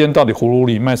此之间到底葫芦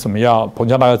里卖什么药？彭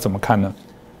教大家怎么看呢？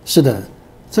是的，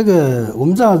这个我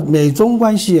们知道美中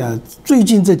关系啊，最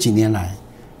近这几年来，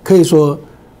可以说，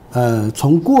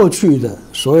从过去的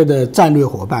所谓的战略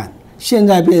伙伴，现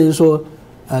在变成说，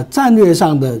战略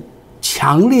上的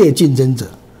强烈竞争者，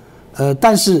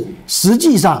但是实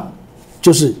际上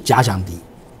就是假想敌，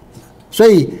所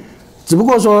以只不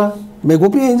过说。美国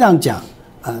不愿意这样讲，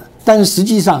但是实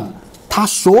际上，他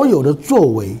所有的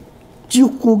作为几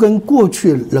乎跟过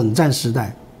去冷战时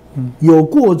代，有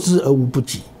过之而无不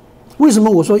及。为什么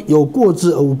我说有过之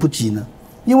而无不及呢？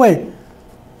因为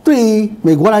对于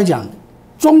美国来讲，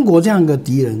中国这样一个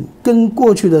敌人跟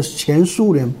过去的前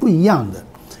苏联不一样的。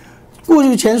过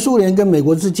去前苏联跟美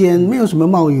国之间没有什么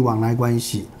贸易往来关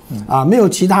系，没有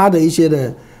其他的一些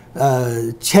的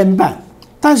牵绊。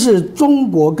但是中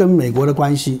国跟美国的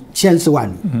关系千丝万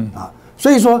缕，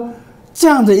所以说这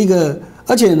样的一个，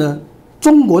而且呢，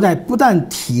中国在不但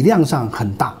体量上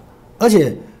很大，而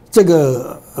且这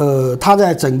个它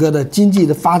在整个的经济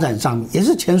的发展上面也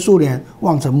是前苏联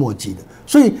望尘莫及的。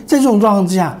所以在这种状况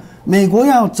之下，美国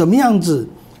要怎么样子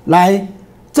来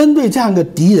针对这样一个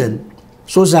敌人？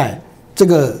说实在，这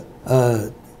个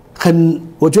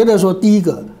我觉得说第一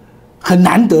个很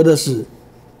难得的是，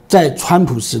在川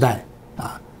普时代。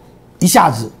一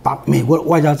下子把美国的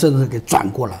外交政策给转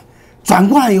过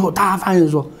来以后，大家发现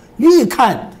说，越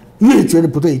看越觉得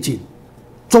不对劲。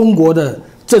中国的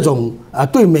这种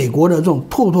对美国的这种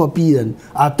咄咄逼人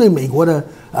对美国的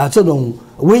这种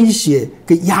威胁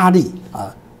跟压力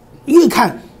越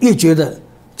看越觉得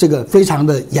这个非常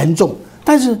的严重。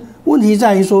但是问题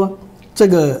在于说，这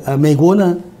个美国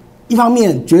呢，一方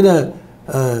面觉得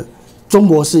中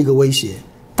国是一个威胁，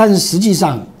但是实际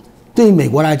上对于美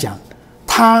国来讲，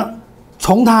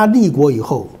从他立国以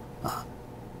后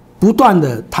不断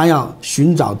的他要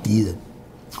寻找敌人。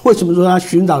为什么说他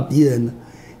寻找敌人呢？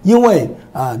因为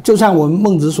就像我们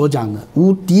孟子所讲的，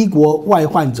无敌国外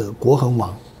患者，国恒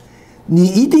亡。你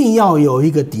一定要有一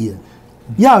个敌人，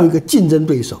要有一个竞争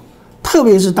对手。特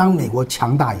别是当美国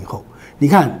强大以后，你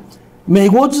看美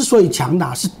国之所以强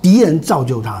大，是敌人造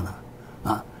就他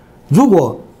的如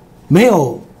果没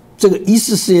有这个1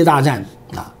次世界大战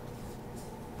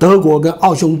德国跟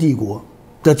奥匈帝国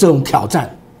的这种挑战，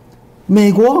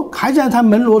美国还在他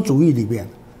门罗主义里边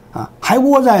还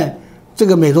窝在这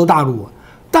个美洲大陆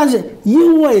但是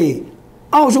因为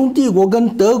奥匈帝国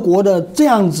跟德国的这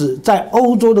样子在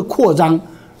欧洲的扩张，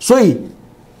所以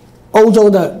欧洲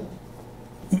的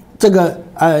这个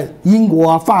英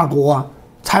国法国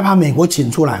才把美国请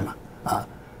出来嘛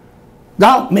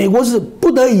然后美国是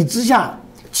不得已之下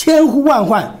千呼万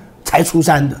唤才出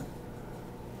山的。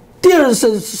第二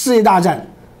次世界大战，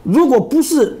如果不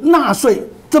是纳粹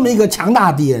这么一个强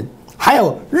大敌人，还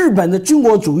有日本的军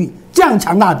国主义这样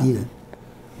强大敌人，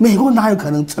美国哪有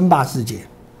可能称霸世界？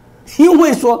因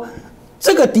为说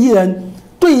这个敌人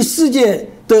对世界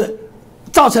的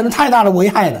造成了太大的危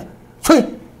害了，所以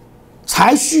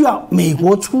才需要美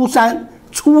国出山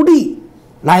出力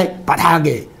来把它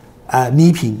给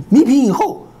弥平。弥平以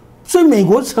后，所以美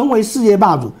国成为世界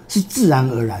霸主是自然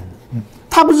而然的。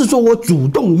他不是说我主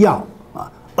动要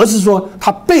而是说他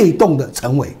被动的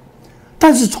成为。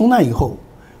但是从那以后，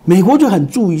美国就很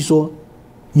注意说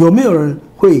有没有人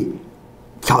会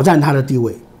挑战他的地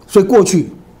位。所以过去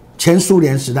前苏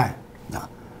联时代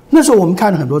那时候我们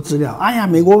看了很多资料，哎呀，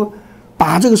美国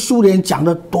把这个苏联讲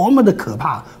得多么的可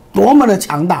怕，多么的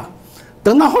强大。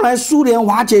等到后来苏联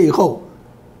瓦解以后，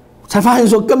才发现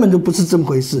说根本就不是这么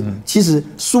回事。其实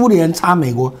苏联差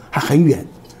美国还很远。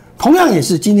同样也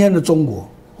是今天的中国，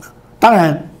当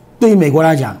然对于美国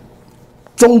来讲，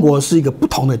中国是一个不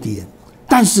同的敌人，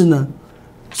但是呢，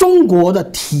中国的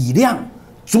体量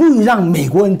足以让美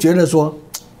国人觉得说，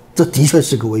这的确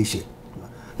是个威胁。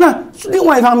那另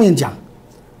外一方面讲，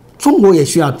中国也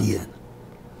需要敌人。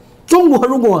中国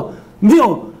如果没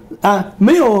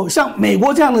有像美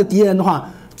国这样的敌人的话，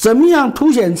怎么样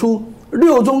凸显出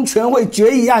六中全会决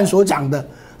议案所讲的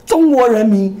中国人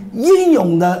民英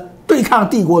勇的对抗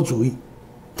帝国主义，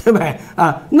对不对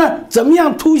啊？那怎么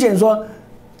样凸显说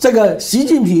这个习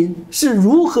近平是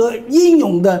如何英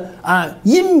勇的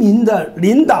英明的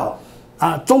领导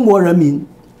中国人民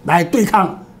来对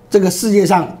抗这个世界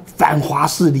上反华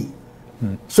势力？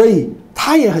所以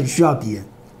他也很需要敌人，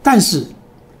但是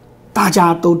大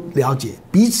家都了解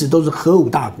彼此都是核武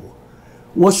大国，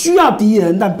我需要敌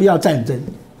人，但不要战争。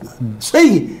所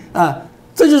以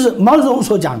这就是毛泽东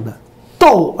所讲的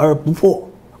斗而不破。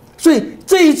所以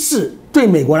这一次对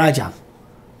美国来讲，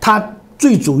他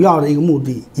最主要的一个目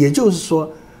的，也就是说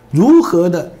如何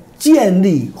的建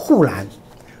立护栏。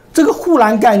这个护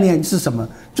栏概念是什么？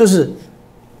就是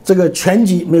这个拳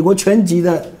击，美国拳击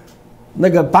的那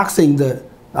个 boxing 的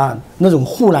那种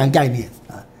护栏概念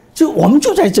就我们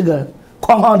就在这个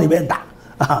框框里面打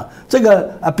这个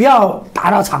不要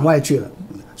打到场外去了。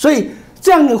所以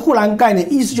这样的护栏概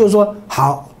念，意思就是说，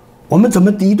好，我们怎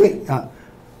么敌对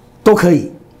都可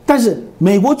以，但是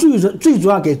美国最主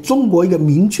要给中国一个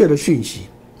明确的讯息：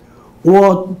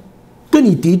我跟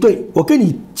你敌对，我跟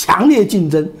你强烈竞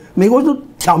争。美国都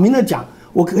挑明的讲，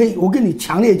我跟你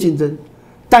强烈竞争，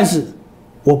但是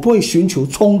我不会寻求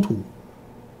冲突，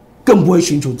更不会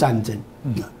寻求战争。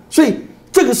所以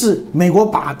这个是美国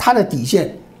把他的底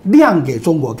线亮给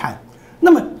中国看。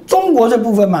那么中国这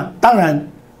部分嘛，当然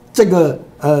这个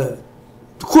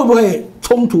会不会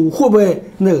冲突，会不会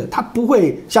那个，他不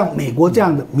会像美国这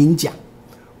样的明讲。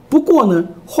不过呢，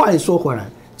话也说回来，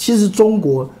其实中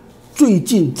国最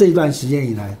近这段时间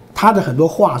以来，他的很多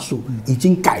话术已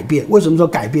经改变。为什么说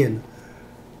改变呢？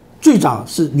最早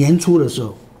是年初的时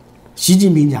候，习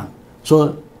近平讲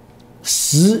说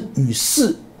时与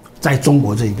势在中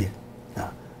国这一边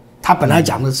他本来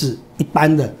讲的是一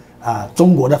般的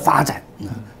中国的发展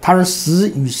他说时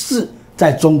与势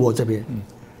在中国这边。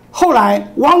后来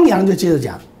汪洋就接着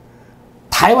讲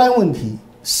台湾问题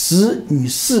时与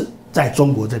势在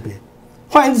中国这边。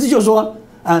换言之就是说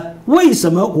为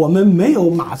什么我们没有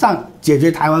马上解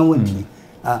决台湾问题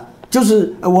就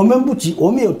是我们不急，我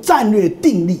们有战略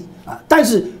定力但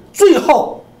是最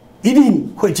后一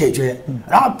定会解决。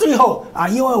然后最后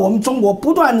因为我们中国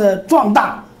不断的壮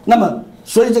大，那么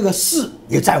所以这个势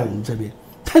也在我们这边。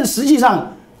但实际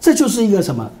上这就是一个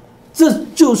什么？这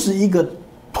就是一个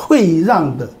退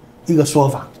让的一个说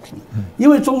法。因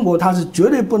为中国它是绝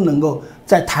对不能够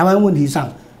在台湾问题上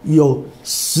有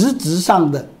实质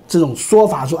上的这种说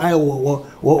法，说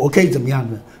我可以怎么样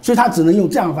的，所以他只能用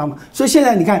这样的方法。所以现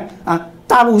在你看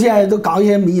大陆现在都搞一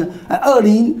些名言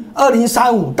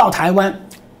，2035到台湾，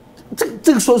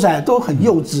这个说起来都很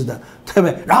幼稚的，对不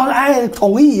对？然后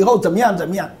统一以后怎么样怎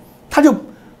么样，他就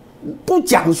不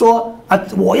讲说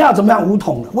我要怎么样武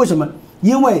统了。为什么？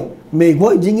因为美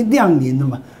国已经亮明了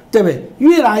嘛，对不对？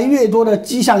越来越多的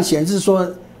迹象显示说，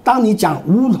当你讲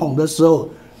武统的时候，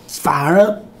反而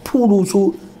暴露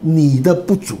出你的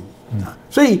不足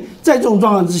所以在这种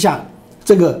状况之下，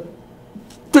这个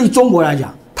对中国来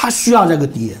讲，他需要这个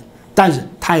敌人，但是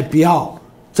他也不要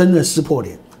真的撕破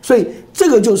脸。所以这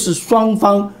个就是双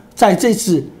方在这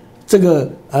次这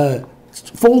个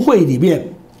峰会里面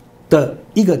的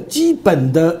一个基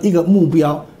本的一个目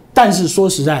标。但是说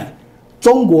实在，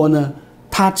中国呢，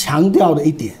他强调的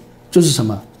一点就是什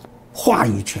么？话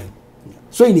语权。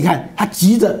所以你看，他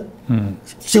急着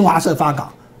新华社发稿，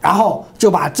然后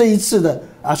就把这一次的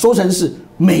说成是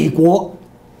美国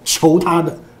求他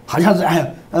的，好像是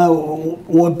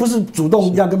我不是主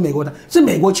动要跟美国谈，是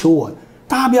美国求我。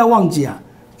大家不要忘记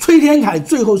崔天凯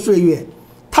最后岁月，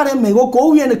他连美国国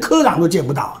务院的科长都见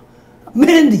不到没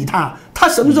人理他。他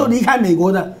什么时候离开美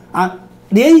国的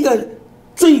连一个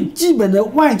最基本的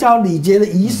外交礼节的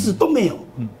仪式都没有。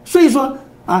所以说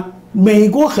美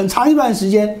国很长一段时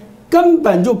间根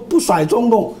本就不甩中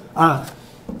共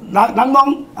人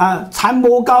讲残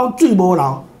波高坠波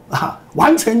牢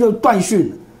完全就断讯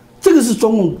了。这个是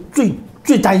中共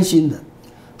最担心的。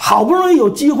好不容易有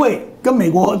机会跟美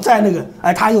国在那个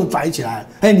他又拽起来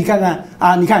了。你看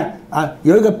看你看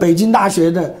有一个北京大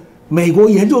学的美国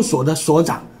研究所的所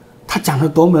长，他讲的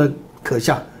多么可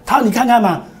笑。他说你看看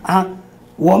嘛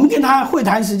我们跟他会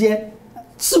谈时间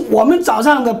是我们早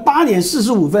上的8点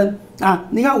45分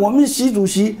你看我们习主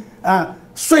席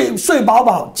睡饱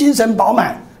饱，精神饱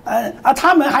满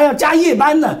他们还要加夜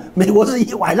班呢。美国是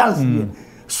一晚上时间。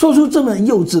说出这么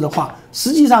幼稚的话，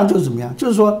实际上就是怎么样？就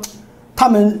是说，他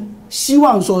们希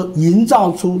望说营造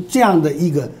出这样的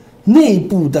一个内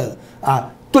部的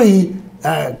对于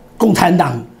共产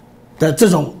党的这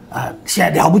种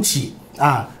现在了不起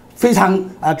非常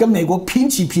跟美国平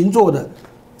起平坐的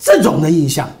这种的印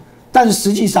象。但是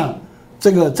实际上，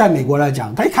这个在美国来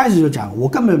讲，他一开始就讲，我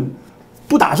根本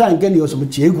不打算跟你有什么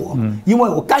结果，因为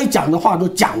我该讲的话都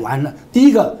讲完了。第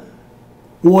一个，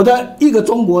我的一个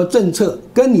中国政策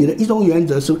跟你的一中原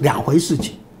则是两回事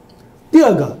情。第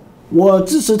二个，我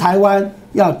支持台湾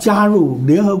要加入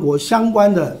联合国相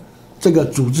关的这个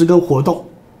组织跟活动。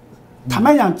坦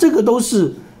白讲，这个都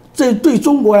是这对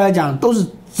中国来讲都是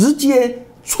直接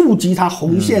触及它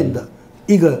红线的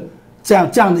一个这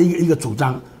样的一个主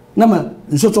张。那么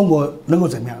你说中国能够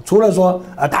怎么样？除了说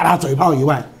打嘴炮以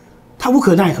外，他无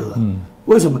可奈何。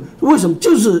为什么？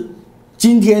就是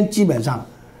今天基本上，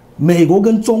美国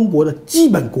跟中国的基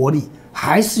本国力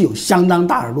还是有相当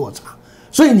大的落差。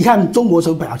所以你看中国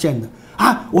所表现的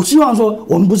我希望说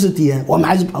我们不是敌人，我们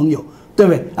还是朋友，对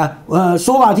不对？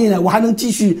说话听的，我还能继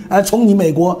续从你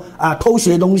美国偷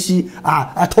学东西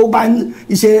偷搬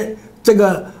一些这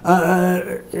个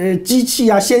机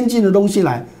器先进的东西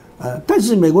来。但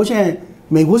是美国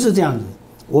是这样子，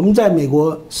我们在美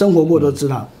国生活过都知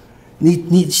道，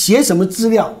你写什么资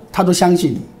料，他都相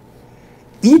信你。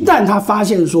一旦他发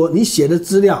现说你写的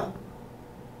资料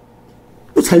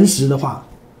不诚实的话，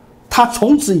他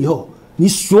从此以后你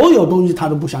所有东西他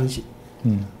都不相信。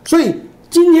所以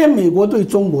今天美国对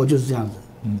中国就是这样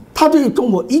子，他对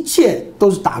中国一切都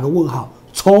是打个问号，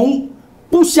从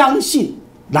不相信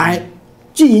来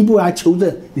进一步来求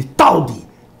证你到底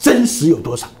真实有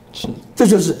多少。这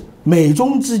就是美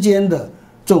中之间的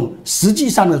这种实际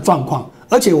上的状况。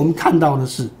而且我们看到的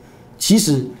是，其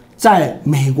实在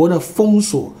美国的封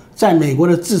锁，在美国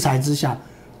的制裁之下，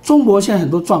中国现在很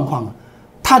多状况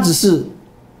他只是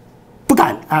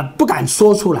不敢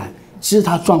说出来，其实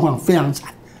他状况非常惨。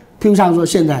譬如像说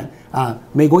现在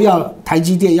美国要台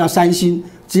积电、要三星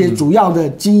这些主要的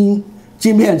晶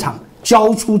片厂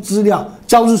交出资料，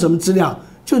交出什么资料？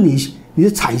就你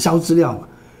的产销资料嘛。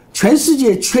全世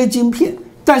界缺晶片，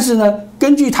但是呢，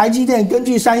根据台积电、根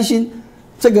据三星，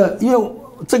因为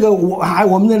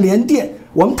我们的联电，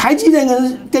我们台积电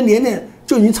跟联电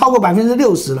就已经超过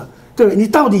60%了，对不对？你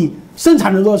到底生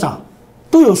产了多少，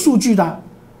都有数据的。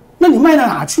那你卖到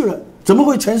哪去了？怎么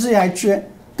会全世界还缺？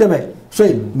对不对？所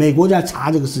以美国在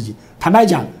查这个事情。坦白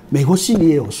讲，美国心里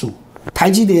也有数，台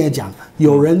积电也讲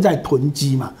有人在囤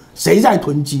积嘛，谁在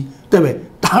囤积？对不对？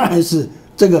当然是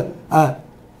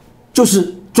就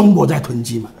是中国在囤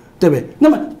积嘛，对不对？那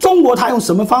么中国它用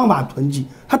什么方法囤积？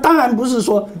它当然不是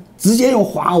说直接用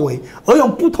华为，而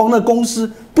用不同的公司、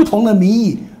不同的名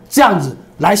义这样子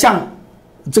来向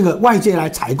这个外界来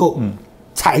采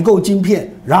购晶片，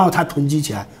然后它囤积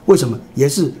起来。为什么？也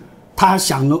是他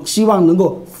希望能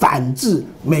够反制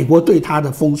美国对它的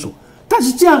封锁。但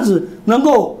是这样子能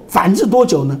够反制多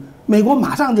久呢？美国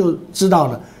马上就知道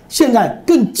了，现在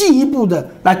更进一步的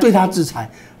来对它制裁。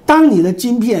当你的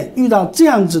晶片遇到这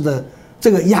样子的这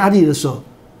个压力的时候，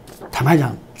坦白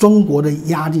讲，中国的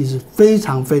压力是非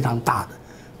常非常大的，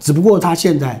只不过他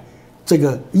现在这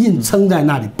个硬撑在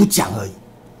那里不讲而已。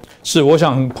是，我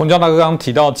想彭教大哥刚刚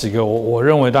提到几个我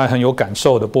认为大家很有感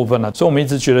受的部分了。所以我们一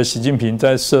直觉得习近平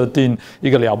在设定一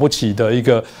个了不起的一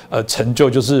个成就，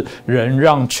就是能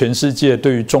让全世界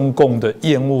对于中共的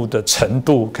厌恶的程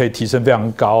度可以提升非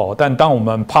常高但当我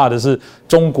们怕的是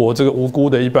中国这个无辜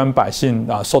的一般百姓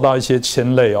受到一些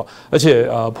牵累而且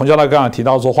彭教大哥刚才提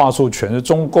到说话术权，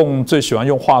中共最喜欢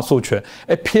用话术权，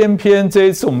偏偏这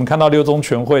一次我们看到六中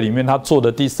全会里面他做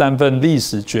的第3份历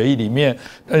史决议里面，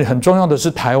很重要的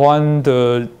是台湾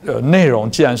的内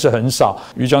容既然是很少，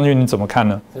于将军你怎么看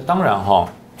呢？当然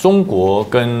中国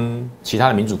跟其他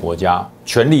的民主国家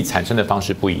权力产生的方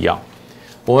式不一样。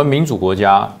我们民主国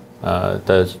家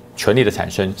的权力的产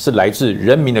生是来自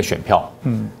人民的选票，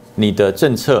你的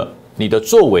政策、你的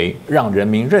作为让人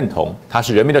民认同，它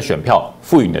是人民的选票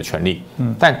赋予你的权利。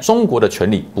但中国的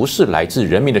权力不是来自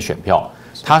人民的选票，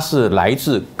它是来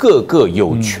自各个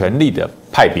有权力的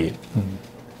派别。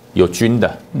有军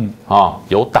的，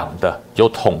有党的，有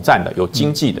统战的，有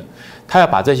经济的，他要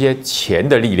把这些钱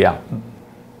的力量、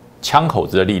枪口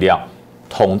子的力量、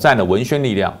统战的文宣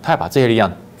力量，他要把这些力量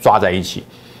抓在一起。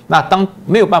那当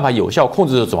没有办法有效控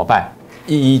制的时候怎么办？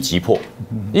一一击破，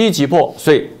一一击破。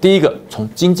所以第一个从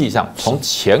经济上，从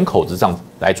钱口子上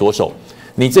来着手。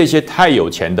你这些太有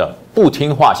钱的不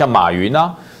听话，像马云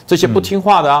这些不听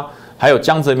话的还有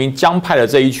江泽民江派的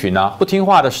这一群不听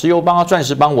话的石油帮钻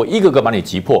石帮，我一个个把你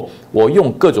击破，我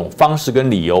用各种方式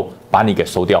跟理由把你给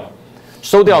收掉。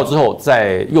收掉之后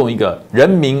再用一个人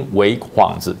民为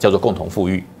幌子，叫做共同富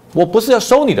裕。我不是要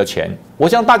收你的钱，我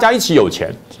想大家一起有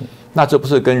钱。那这不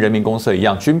是跟人民公社一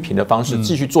样均贫的方式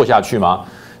继续做下去吗？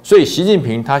所以习近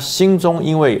平他心中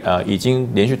因为已经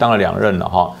连续当了2任了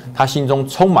哈，他心中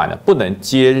充满了不能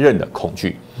接任的恐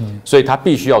惧，所以他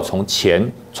必须要从钱、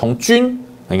从军，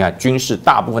你看军事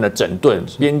大部分的整顿，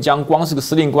边疆光是个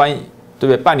司令官，对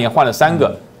不对？半年换了3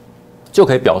个，就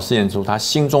可以表现出他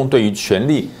心中对于权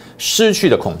力失去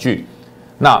的恐惧。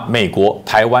那美国、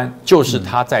台湾就是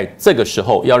他在这个时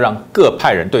候要让各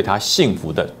派人对他信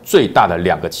服的最大的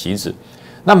2个棋子。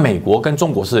那美国跟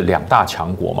中国是2大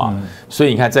强国嘛，所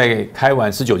以你看，在开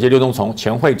完19届六中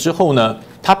全会之后呢，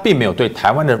他并没有对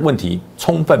台湾的问题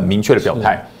充分明确的表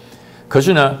态。可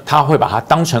是呢，他会把它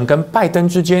当成跟拜登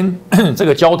之间这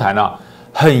个交谈啊，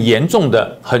很严重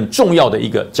的、很重要的一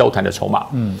个交谈的筹码。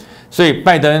所以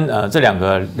拜登这两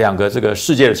个这个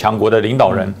世界的强国的领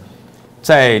导人，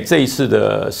在这一次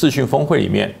的视讯峰会里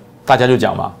面，大家就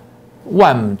讲嘛，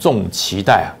万众期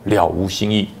待了无新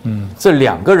意。这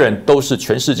2个人都是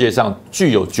全世界上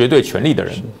具有绝对权力的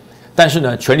人，但是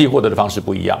呢，权力获得的方式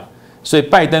不一样。所以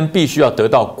拜登必须要得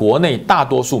到国内大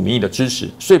多数民意的支持，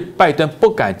所以拜登不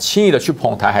敢轻易的去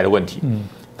碰台海的问题。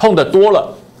碰得多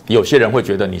了，有些人会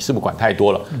觉得你是不是管太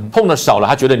多了；碰得少了，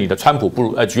他觉得你的川普不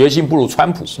如决心不如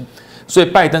川普。所以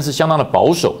拜登是相当的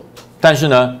保守。但是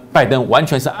呢，拜登完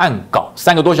全是按稿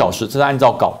3个多小时，这是按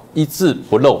照稿一字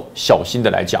不漏、小心的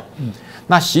来讲。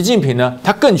那习近平呢，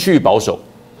他更趋于保守，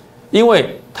因为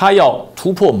他要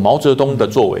突破毛泽东的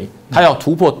作为，他要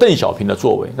突破邓小平的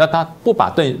作为。那他不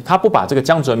把这个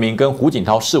江泽民跟胡锦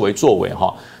涛视为作为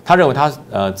哈，他认为他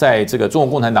在这个中国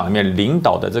共产党里面领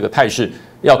导的这个态势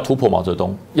要突破毛泽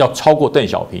东，要超过邓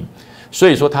小平。所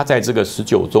以说，他在这个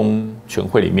19中全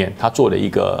会里面，他做了一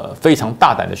个非常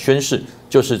大胆的宣示，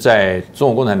就是在中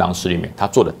国共产党史里面，他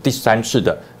做了第3次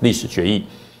的历史决议。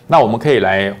那我们可以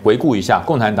来回顾一下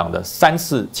共产党的3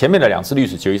次，前面的2次历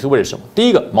史决议是为了什么？第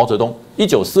一个，毛泽东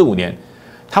1945年，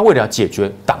他为了要解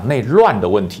决党内乱的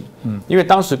问题，因为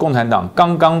当时共产党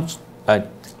刚刚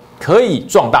可以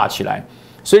壮大起来，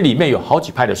所以里面有好几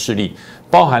派的势力。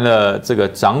包含了这个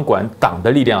掌管党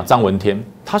的力量，张闻天，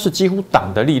他是几乎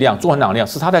党的力量，共产党力量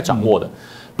是他在掌握的；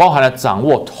包含了掌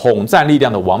握统战力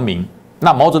量的王明，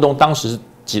那毛泽东当时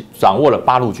是掌握了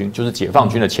8路军，就是解放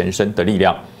军的前身的力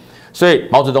量。所以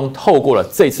毛泽东透过了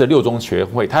这次6中全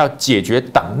会，他要解决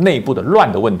党内部的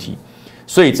乱的问题。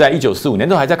所以在1945年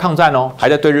都还在抗战哦，还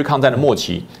在对日抗战的末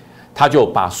期，他就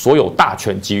把所有大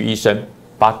权集于一身，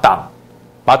把党、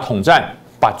把统战、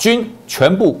把军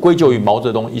全部归咎于毛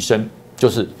泽东一身。就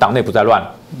是党内不再乱，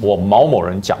我毛某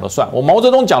人讲了算，我毛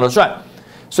泽东讲了算。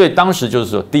所以当时就是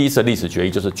说，第一次历史决议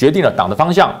就是决定了党的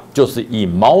方向，就是以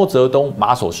毛泽东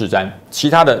马首是瞻，其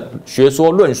他的学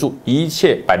说论述一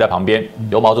切摆在旁边，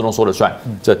由毛泽东说了算。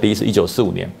这第一次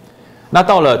1945年，那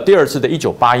到了第2次的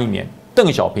1981年，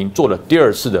邓小平做了第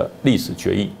2次的历史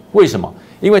决议。为什么？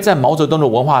因为在毛泽东的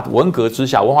文革之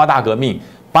下，文化大革命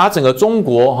把整个中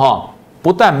国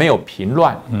不但没有平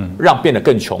乱，让变得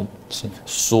更穷。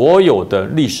所有的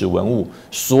历史文物，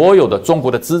所有的中国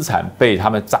的资产被他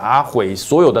们砸毁，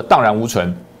所有的荡然无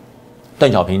存。邓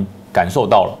小平感受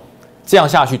到了，这样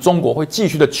下去，中国会继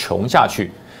续的穷下去。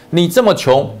你这么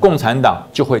穷，共产党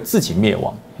就会自己灭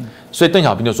亡。所以邓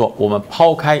小平就说：“我们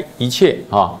抛开一切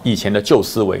以前的旧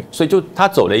思维。”所以他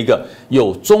走了一个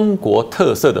有中国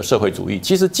特色的社会主义，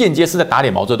其实间接是在打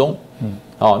脸毛泽东。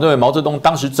认为毛泽东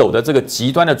当时走的这个极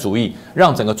端的主义，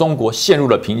让整个中国陷入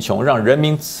了贫穷，让人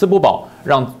民吃不饱，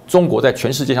让中国在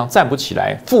全世界上站不起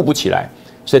来、富不起来。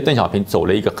所以邓小平走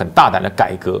了一个很大胆的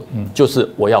改革，就是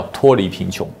我要脱离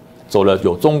贫穷，走了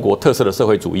有中国特色的社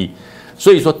会主义。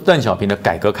所以说，邓小平的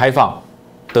改革开放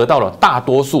得到了大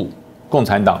多数共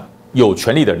产党有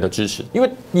权力的人的支持，因为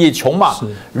也穷嘛，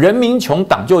人民穷，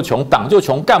党就穷，党就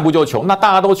穷，干部就穷，那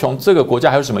大家都穷，这个国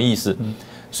家还有什么意思？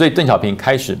所以邓小平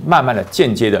开始慢慢的、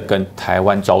间接的跟台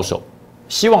湾招手，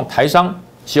希望台商，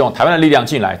希望台湾的力量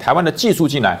进来，台湾的技术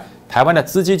进来，台湾的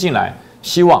资金进来，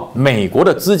希望美国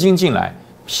的资金进来，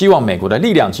希望美国的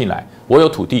力量进来。我有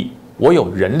土地，我有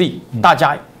人力，大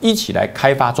家一起来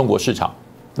开发中国市场。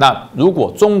那如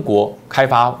果中国开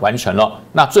发完成了，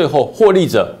那最后获利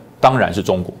者当然是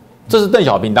中国。这是邓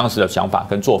小平当时的想法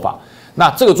跟做法。那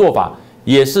这个做法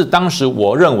也是当时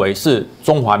我认为是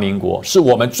中华民国是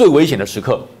我们最危险的时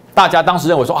刻。大家当时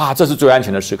认为说这是最安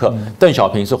全的时刻。邓小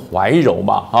平是怀柔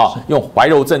嘛，用怀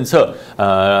柔政策。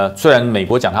虽然美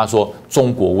国讲他说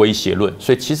中国威胁论，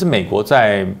所以其实美国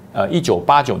在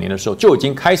1989年的时候就已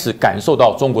经开始感受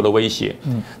到中国的威胁。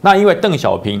那因为邓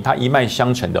小平他一脉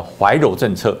相承的怀柔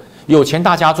政策，有钱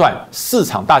大家赚，市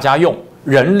场大家用，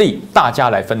人力大家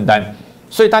来分担。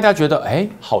所以大家觉得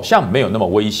好像没有那么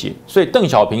威胁。所以邓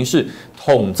小平是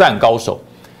统战高手，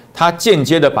他间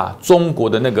接的把中国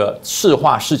的那个赤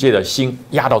化世界的心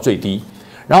压到最低，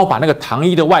然后把那个糖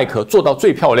衣的外壳做到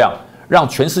最漂亮，让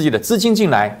全世界的资金进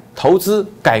来，投资、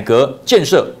改革、建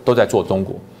设都在做中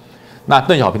国。那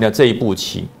邓小平的这一步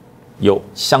棋有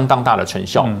相当大的成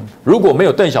效。如果没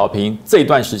有邓小平这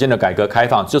段时间的改革开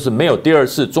放，就是没有第二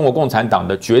次中国共产党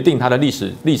的决定他的历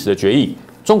史的决议，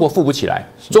中国富不起来，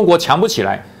中国强不起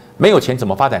来，没有钱怎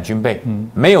么发展军备？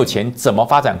没有钱怎么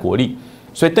发展国力？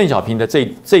所以邓小平的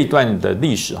这一段的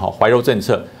历史怀柔政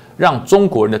策，让中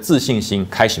国人的自信心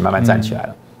开始慢慢站起来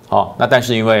了。好，那但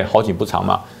是因为好景不长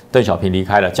嘛，邓小平离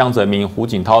开了，江泽民、胡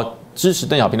锦涛支持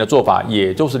邓小平的做法，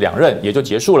也就是2任也就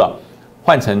结束了，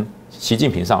换成习近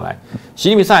平上来。习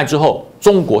近平上来之后，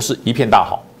中国是一片大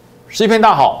好，是一片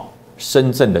大好。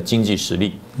深圳的经济实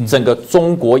力，整个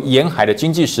中国沿海的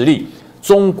经济实力，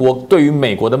中国对于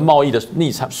美国的贸易的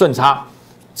逆差顺差，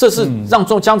这是让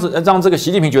这个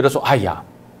习近平觉得说，哎呀，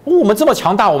我们这么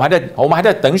强大，我们还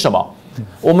在等什么？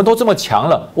我们都这么强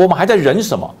了，我们还在忍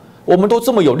什么？我们都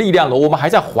这么有力量了，我们还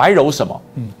在怀柔什么？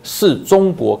是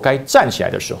中国该站起来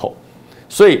的时候。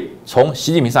所以从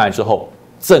习近平上来之后，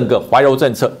整个怀柔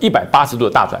政策180度的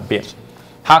大转变，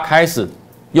他开始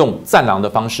用战狼的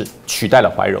方式取代了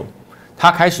怀柔，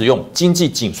他开始用经济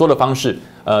紧缩的方式，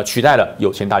取代了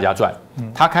有钱大家赚，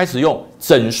他开始用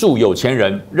整数有钱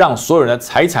人，让所有人的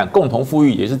财产共同富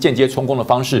裕，也是间接充公的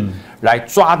方式，来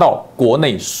抓到国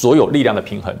内所有力量的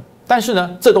平衡。但是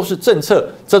呢，这都是政策，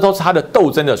这都是他的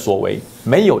斗争的所为，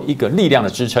没有一个力量的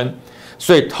支撑。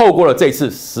所以透过了这次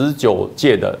19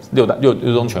届的六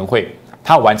中全会，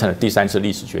他完成了第3次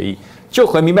历史决议，就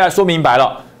很明白说明白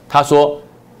了。他说，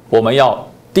我们要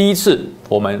第一次，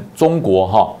我们中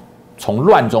国从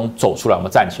乱中走出来，我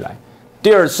们站起来；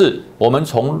第二次，我们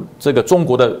从这个中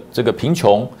国的这个贫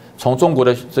穷，从中国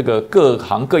的这个各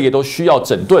行各业都需要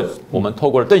整顿，我们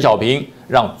透过了邓小平，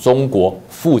让中国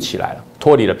富起来了，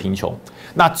脱离了贫穷。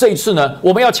那这一次呢，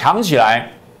我们要强起来。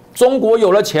中国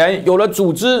有了钱，有了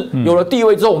组织，有了地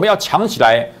位之后，我们要强起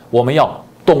来，我们要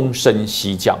东升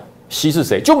西降。西是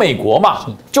谁？就美国嘛，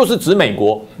就是指美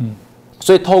国。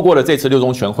所以透过了这次6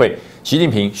中全会，习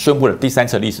近平宣布了第3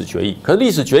次历史决议。可是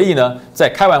历史决议呢，在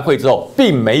开完会之后，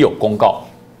并没有公告，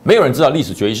没有人知道历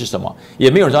史决议是什么，也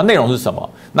没有人知道内容是什么。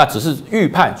那只是预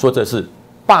判说这是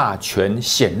霸权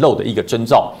显露的一个征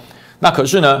兆。那可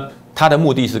是呢，他的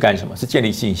目的是干什么？是建立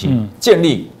信心，建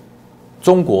立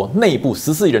中国内部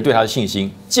14亿人对他的信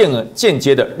心，间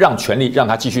接的让权力让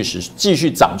他继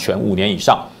续掌权5年以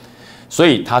上。所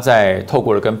以他在透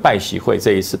过了跟拜习会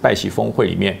这一次拜习峰会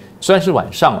里面，虽然是晚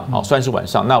上了虽然是晚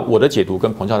上，那我的解读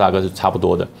跟彭笑大哥是差不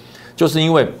多的，就是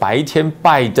因为白天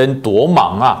拜登多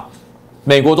忙啊，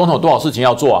美国总统有多少事情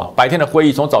要做啊，白天的会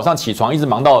议从早上起床一直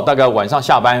忙到大概晚上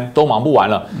下班都忙不完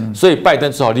了，所以拜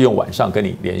登只好利用晚上跟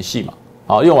你联系嘛。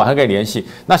利用晚上跟你联系。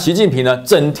那习近平呢，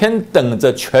整天等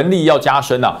着权力要加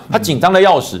深啊，他紧张的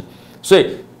要死，所以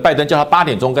拜登叫他8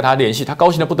点钟跟他联系，他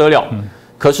高兴的不得了。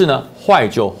可是呢，坏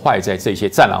就坏在这些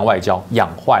战狼外交养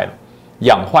坏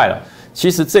了。其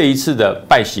实这一次的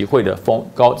拜习会的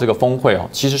这个峰会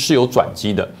其实是有转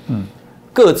机的。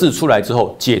各自出来之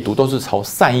后，解读都是朝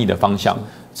善意的方向，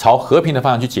朝和平的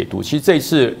方向去解读。其实这一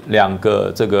次2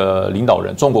个这个领导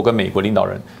人，中国跟美国领导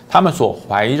人，他们所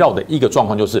怀绕的一个状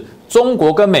况就是，中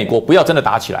国跟美国不要真的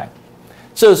打起来。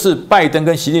这是拜登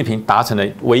跟习近平达成的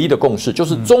唯一的共识，就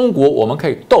是中国我们可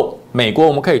以斗，美国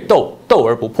我们可以斗，斗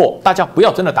而不破，大家不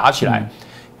要真的打起来，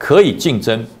可以竞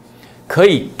争，可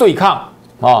以对抗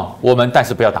我们但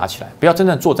是不要打起来，不要真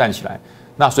正作战起来。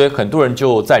那所以很多人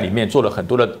就在里面做了很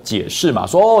多的解释嘛，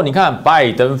说你看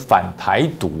拜登反台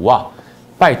独啊，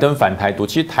拜登反台独，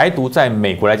其实台独在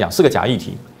美国来讲是个假议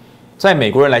题，在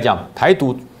美国人来讲，台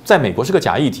独在美国是个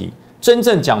假议题。真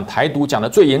正讲台独讲的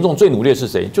最严重、最努力的是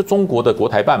谁？就中国的国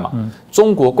台办嘛，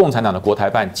中国共产党的国台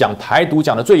办讲台独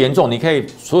讲的最严重。你可以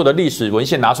所有的历史文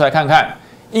献拿出来看看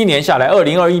，1年下来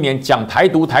，2021年讲台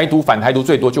独、反台独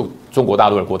最多就中国大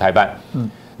陆的国台办。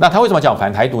那他为什么讲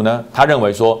反台独呢？他认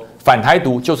为说反台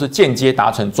独就是间接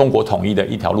达成中国统一的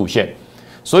一条路线，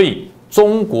所以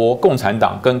中国共产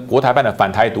党跟国台办的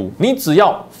反台独，你只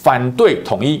要反对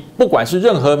统一，不管是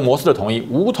任何模式的统一，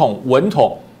武统、文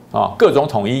统各种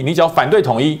统一，你只要反对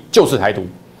统一就是台独。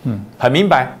很明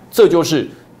白，这就是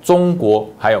中国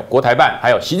还有国台办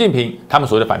还有习近平他们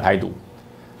所谓的反台独。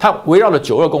他围绕了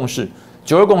9·2共识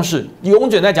，9·2共识永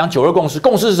远在讲9·2共识，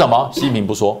共识是什么？习近平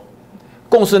不说。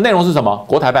共识的内容是什么？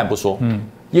国台办不说。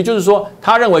也就是说，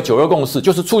他认为9·2共识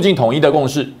就是促进统一的共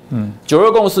识。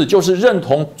9·2共识就是认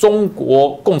同中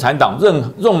国共产党、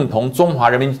认同中华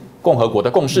人民共和国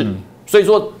的共识。所以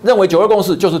说，认为9·2共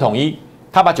识就是统一。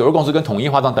他把九二共识跟统一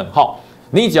画上等号。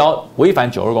你只要违反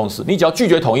九二共识，你只要拒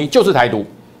绝统一，就是台独。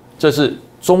这是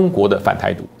中国的反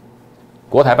台独，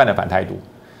国台办的反台独。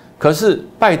可是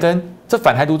拜登这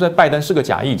反台独在拜登是个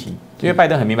假议题，因为拜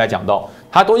登很明白讲到，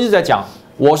他都一直在讲，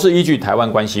我是依据台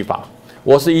湾关系法，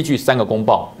我是依据3个公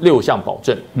报、6项保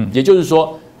证，也就是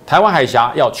说，台湾海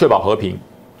峡要确保和平，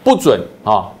不准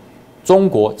中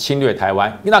国侵略台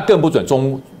湾，那更不准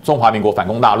中华民国反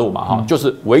攻大陆嘛，就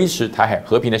是维持台海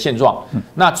和平的现状。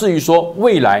那至于说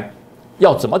未来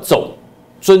要怎么走，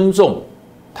尊重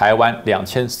台湾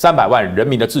2300万人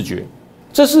民的自决，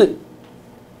这是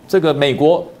这个美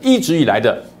国一直以来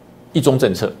的一中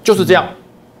政策，就是这样。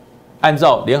按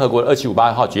照联合国的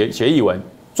2758号决议文，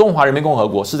中华人民共和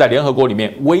国是在联合国里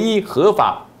面唯一合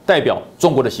法代表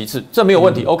中国的席次，这没有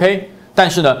问题 ，OK。但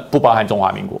是呢，不包含中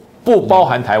华民国，不包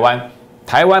含台湾。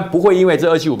台湾不会因为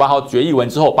这2758号决议文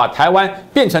之后，把台湾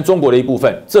变成中国的一部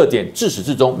分，这点自始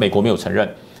至终美国没有承认。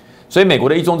所以美国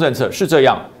的一中政策是这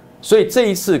样。所以这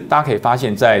一次大家可以发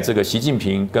现，在这个习近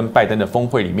平跟拜登的峰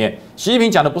会里面，习近平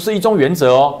讲的不是一中原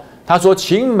则哦，他说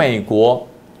请美国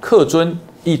恪遵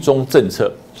一中政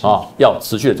策要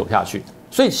持续的走下去。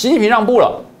所以习近平让步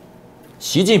了，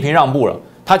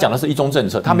他讲的是一中政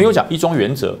策，他没有讲一中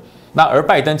原则。那而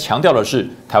拜登强调的是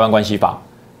台湾关系法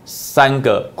3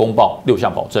个公报、6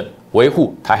项保证，维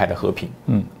护台海的和平。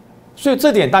所以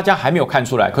这点大家还没有看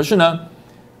出来。可是呢，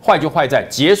坏就坏在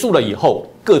结束了以后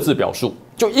各自表述，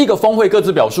就一个峰会各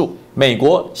自表述。美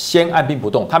国先按兵不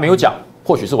动，他没有讲，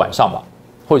或许是晚上吧，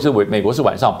或许是美国是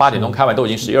晚上8点钟开完，都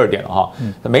已经12点了哈。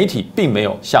媒体并没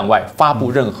有向外发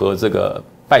布任何这个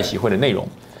拜习会的内容，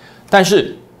但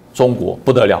是中国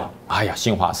不得了，哎呀，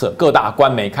新华社各大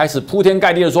官媒开始铺天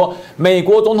盖地的说，美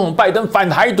国总统拜登反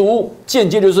台独，间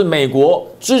接就是美国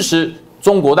支持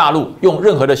中国大陆用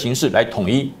任何的形式来统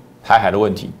一台海的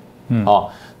问题。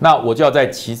那我就要再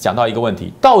讲到一个问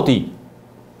题，到底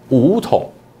武统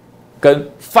跟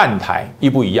犯台一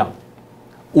不一样？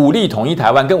武力统一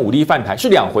台湾跟武力犯台是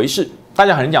2回事。大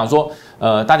家可能讲说，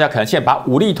大家可能现在把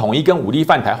武力统一跟武力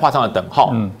犯台画上了等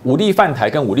号。武力犯台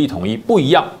跟武力统一不一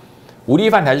样。武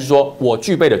力犯台是说我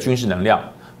具备的军事能量，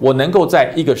我能够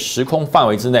在一个时空范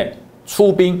围之内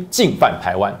出兵进犯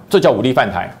台湾，这叫武力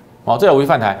犯台。这叫武力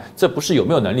犯台，这不是有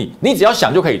没有能力，你只要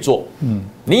想就可以做。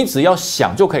你只要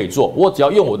想就可以做，我只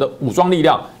要用我的武装力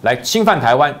量来侵犯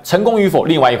台湾，成功与否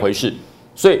另外一回事。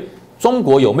所以中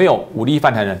国有没有武力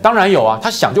犯台呢？当然有啊，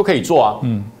他想就可以做啊。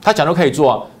他想就可以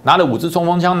做啊，拿了5支冲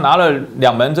锋枪，拿了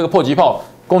2门这个迫击炮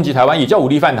攻击台湾，也叫武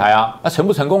力犯台啊。那成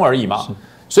不成功而已嘛。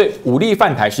所以武力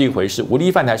犯台是一回事，武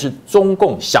力犯台是中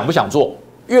共想不想做，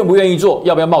愿不愿意做，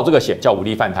要不要冒这个险，叫武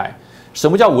力犯台。什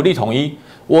么叫武力统一？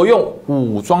我用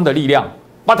武装的力量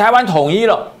把台湾统一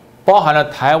了，包含了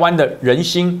台湾的人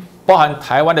心，包含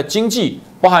台湾的经济，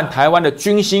包含台湾的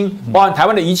军心，包含台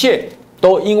湾的一切，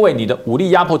都因为你的武力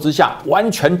压迫之下完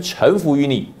全臣服于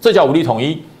你，这叫武力统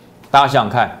一。大家想想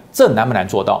看，这难不难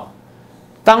做到？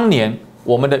当年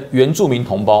我们的原住民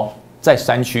同胞在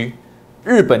山区，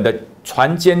日本的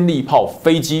船坚利炮、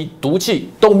飞机、毒气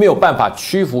都没有办法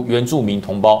屈服原住民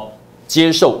同胞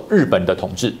接受日本的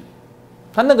统治。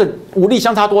他那个武力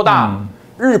相差多大？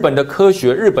日本的科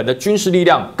学、日本的军事力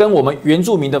量跟我们原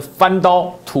住民的翻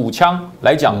刀、土枪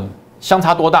来讲，相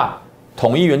差多大？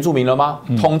统一原住民了吗？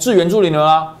统治原住民了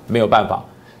吗？没有办法。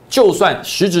就算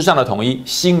实质上的统一，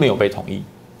心没有被统一，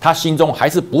他心中还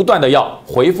是不断的要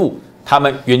回复他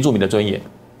们原住民的尊严。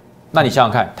那你想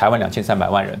想看，台湾2300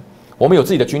万人，我们有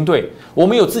自己的军队，我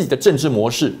们有自己的政治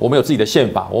模式，我们有自己的宪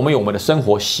法，我们有我们的生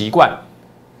活习惯。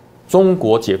中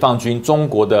国解放军、中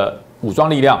国的武装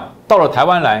力量到了台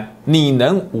湾来，你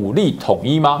能武力统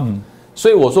一吗？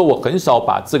所以我说我很少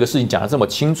把这个事情讲得这么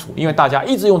清楚，因为大家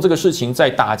一直用这个事情在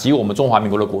打击我们中华民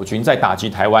国的国军，在打击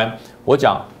台湾。我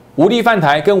讲武力犯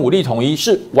台跟武力统一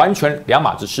是完全2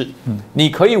码子事。你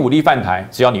可以武力犯台，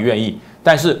只要你愿意，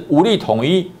但是武力统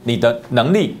一，你的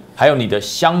能力还有你的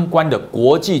相关的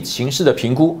国际情势的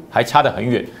评估还差得很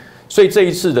远。所以这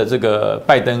一次的这个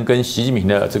拜登跟习近平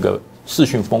的这个视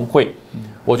讯峰会，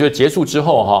我觉得结束之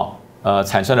后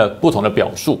产生了不同的表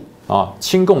述啊。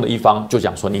亲共的一方就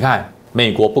讲说，你看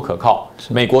美国不可靠，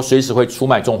美国随时会出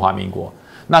卖中华民国。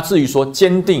那至于说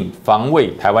坚定防卫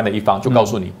台湾的一方，就告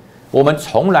诉你，我们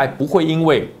从来不会因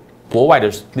为国外的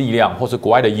力量或是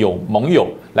国外的盟友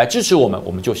来支持我们，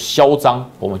我们就嚣张，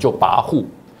我们就跋扈。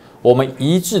我们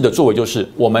一致的作为就是，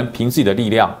我们凭自己的力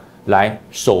量来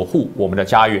守护我们的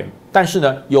家园。但是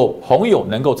呢，有朋友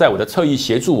能够在我的侧翼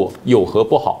协助我，有何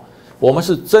不好？我们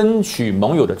是争取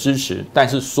盟友的支持，但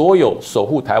是所有守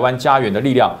护台湾家园的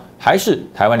力量还是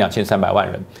台湾2300万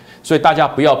人。所以大家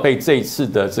不要被这一次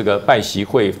的这个拜习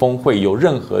会峰会有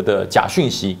任何的假讯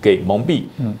息给蒙蔽。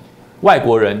外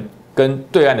国人跟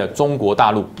对岸的中国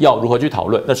大陆要如何去讨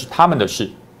论，那是他们的事。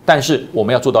但是我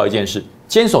们要做到一件事，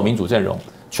坚守民主阵容，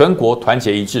全国团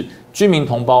结一致，军民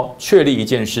同胞确立一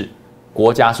件事：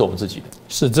国家是我们自己的。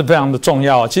是，这非常的重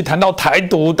要。其实谈到台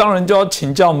独，当然就要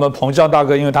请教我们彭孝大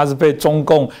哥，因为他是被中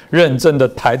共认证的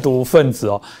台独分子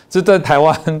哦。这在台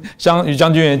湾，像于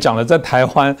将军也讲了，在台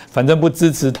湾反正不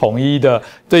支持统一的，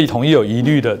对统一有疑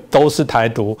虑的，都是台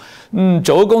独。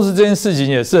9·2共识这件事情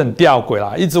也是很吊诡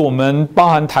啦。一直我们包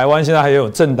含台湾现在还有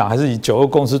政党，还是以9·2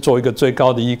共识做一个最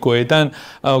高的依归。但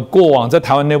过往在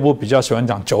台湾内部比较喜欢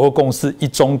讲9·2共识一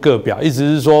中各表，意思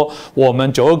是说我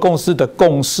们9·2共识的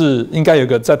共识应该有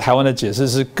个在台湾的解释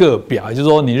是各表，也就是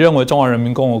说你认为中华人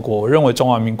民共和国，我认为中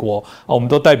华民国，我们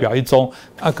都代表一中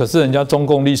啊。可是人家中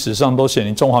共历史上都写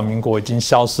你中华民国已经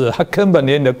消失了，他根本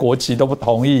连你的国旗都不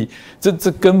同意，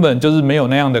这根本就是没有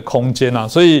那样的空间啊。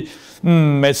所以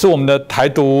每次我们的台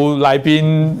独来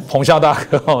宾彭孝大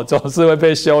哥总是会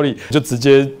被修理，就直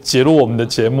接揭露我们的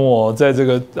节目在这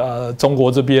个中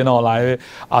国这边来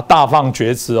大放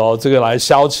厥词这个来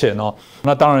消遣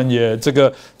那当然也这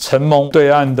个承蒙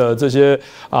对岸的这些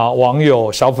网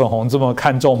友小粉红这么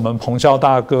看重我们彭孝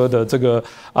大哥的这个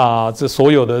这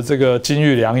所有的这个金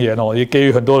玉良言也给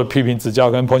予很多的批评指教，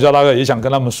跟彭孝大哥也想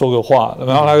跟他们说个话，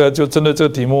然后那个就针对这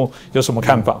个题目有什么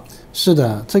看法？是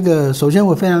的，这个首先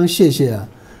我非常谢谢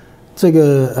这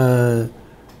个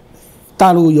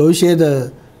大陆有一些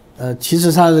的其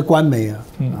实他是官媒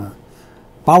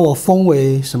把我封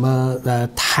为什么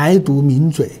台独名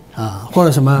嘴或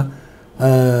者什么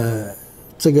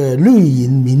这个绿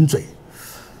营名嘴，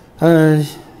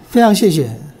非常谢谢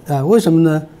为什么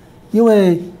呢？因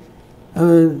为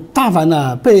大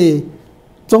凡被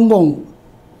中共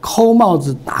扣帽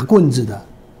子打棍子的，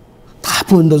大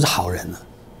部分都是好人了。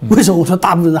为什么我说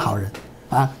大部分是好人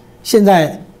现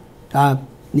在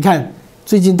你看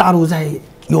最近大陆在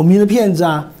有名的骗子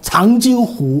长津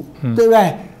湖，对不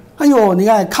对？哎呦，你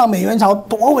看抗美援朝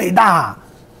多伟大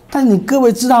但你各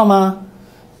位知道吗？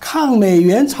抗美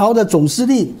援朝的总司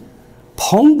令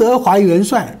彭德怀元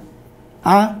帅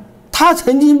他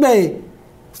曾经被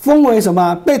封为什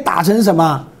么？被打成什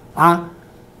么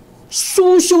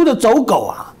苏修的走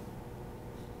狗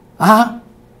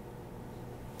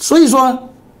所以说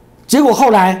结果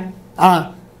后来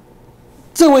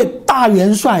这位大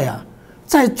元帅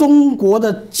在中国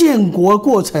的建国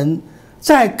过程，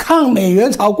在抗美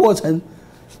援朝过程，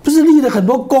不是立了很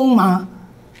多功吗？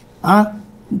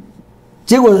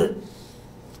结果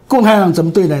共产党怎么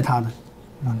对待他呢？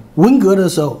文革的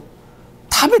时候，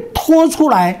他被拖出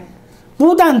来，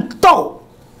不但斗，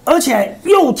而且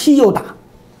又踢又打，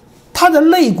他的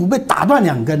肋骨被打断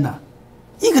2根了。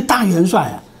一个大元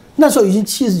帅那时候已经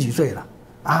70几岁了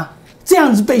这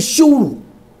样子被羞辱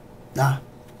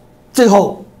最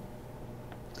后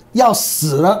要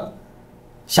死了，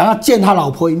想要见他老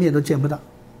婆一面都见不到。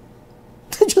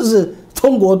这就是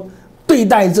中国对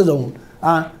待这种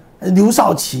刘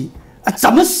少奇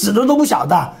怎么死的都不晓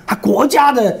得，他国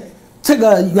家的这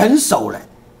个元首了，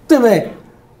对不对？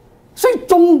所以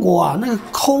中国那个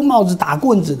扣帽子打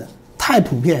棍子的太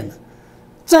普遍了。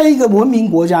在一个文明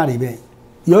国家里面，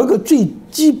有一个最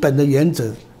基本的原则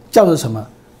叫做什么？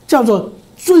叫做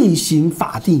罪刑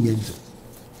法定原则，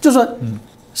就是说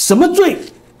什么罪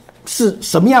是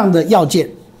什么样的要件，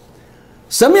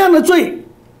什么样的罪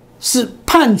是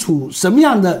判处什么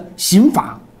样的刑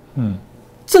罚，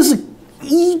这是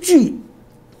依据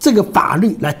这个法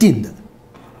律来定的。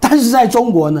但是在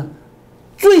中国呢，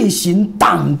罪刑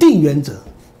党定原则，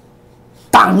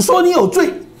党说你有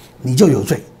罪，你就有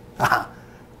罪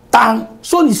党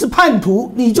说你是叛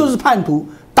徒，你就是叛徒；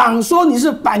党说你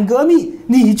是反革命，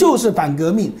你就是反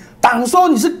革命；党说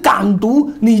你是港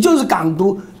独，你就是港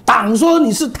独；党说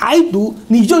你是台独，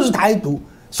你就是台独。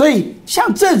所以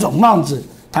像这种帽子，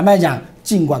坦白讲，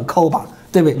尽管扣吧，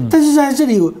对不对？但是在这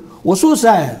里，我说实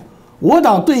在，我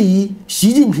倒对于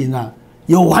习近平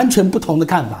有完全不同的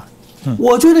看法。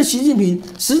我觉得习近平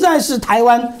实在是台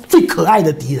湾最可爱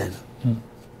的敌人了。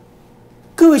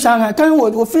各位想想看，刚才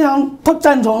我非常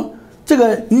赞同这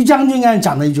个于将军刚才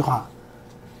讲的一句话，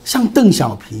像邓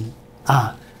小平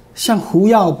像胡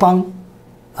耀邦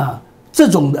这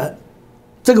种的，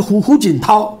这个胡锦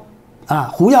涛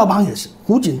胡耀邦也是，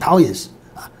胡锦涛也是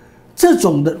这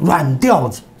种的软调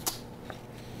子，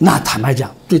那坦白讲，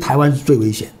对台湾是最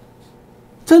危险。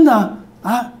真的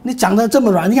你讲的这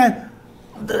么软，你看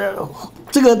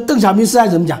这个邓小平时代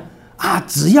怎么讲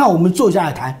只要我们坐下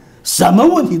来谈，什么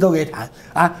问题都可以谈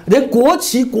连国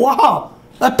旗国号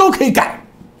都可以改。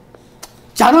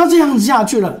讲到这样子下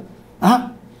去了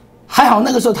还好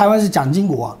那个时候台湾是蒋经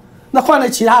国、啊，那换了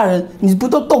其他人，你不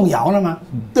都动摇了吗？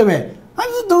对不对？啊，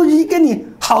这都已经跟你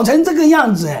好成这个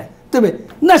样子，哎，对不对？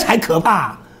那才可怕、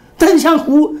啊。但像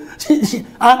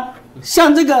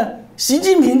像这个习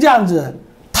近平这样子，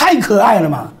太可爱了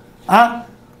嘛！啊，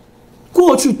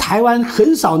过去台湾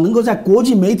很少能够在国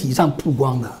际媒体上曝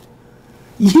光的，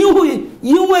因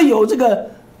为有这个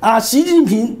习近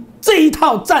平这一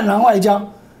套战狼外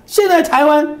交，现在台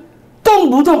湾动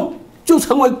不动就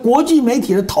成为国际媒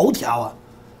体的头条啊，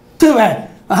对不对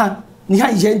啊？你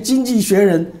看以前《经济学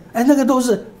人》，哎，那个都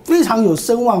是非常有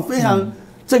声望、非常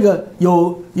这个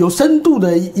有深度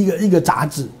的一个杂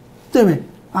志，对不对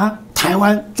啊？台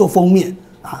湾做封面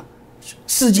啊，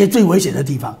世界最危险的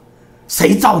地方，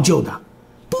谁造就的？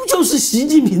不就是习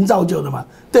近平造就的吗？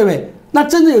对不对？那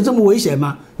真的有这么危险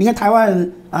吗？你看台湾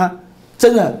人啊，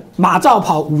真的马照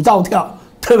跑，舞照跳，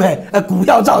对不对？股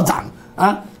票照涨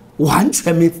啊，完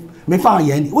全没放在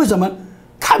眼里。为什么？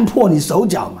看破你手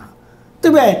脚嘛，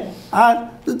对不对？啊，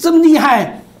这么厉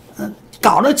害，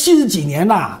搞了70几年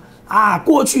啦，啊，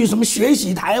过去什么学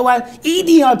习台湾，一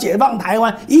定要解放台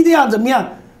湾，一定要怎么样？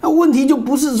那问题就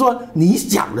不是说你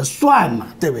讲了算嘛，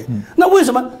对不对？那为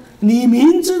什么你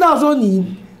明知道说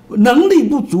你能力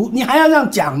不足，你还要这样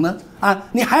讲呢？啊，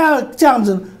你还要这样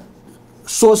子？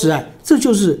说实在，这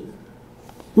就是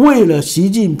为了习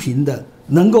近平的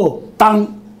能够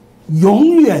当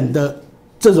永远的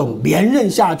这种连任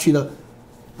下去的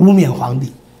无冕皇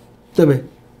帝，对不对？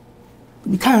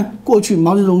你看过去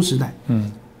毛泽东时代，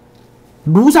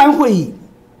庐山会议，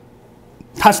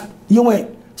他因为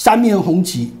三面红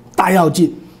旗大跃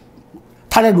进，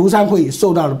他在庐山会议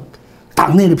受到了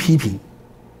党内的批评，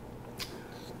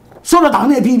受到党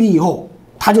内批评以后，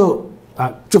他就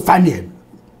翻脸，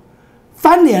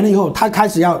翻脸了以后，他开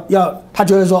始他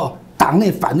觉得说党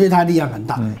内反对他的力量很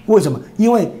大，为什么？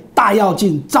因为大跃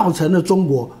进造成了中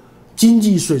国经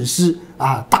济损失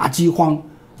啊，大饥荒，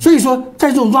所以说在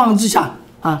这种状况之下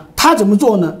啊，他怎么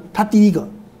做呢？他第一个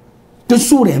跟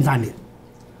苏联翻脸，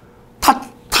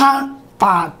他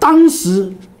把当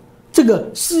时这个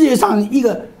世界上一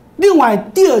个另外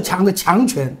第2强的强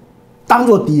权当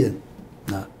作敌人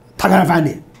啊，他跟他翻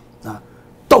脸啊，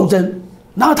斗争，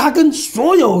然后他跟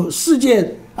所有世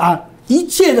界一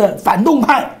切的反动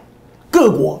派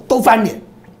各国都翻脸，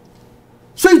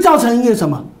所以造成一个什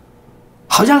么？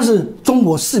好像是中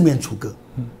国四面楚歌，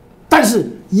但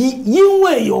是因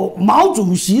为有毛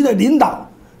主席的领导，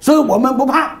所以我们不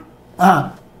怕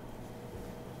啊。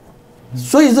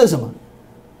所以这是什么？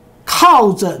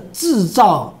靠着制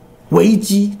造危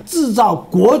机、制造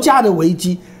国家的危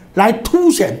机来凸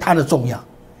显它的重要。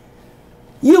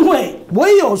因为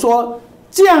唯有说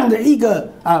这样的一个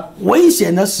危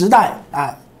险的时代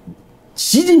啊，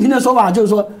习近平的说法就是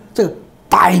说，这个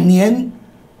100年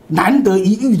难得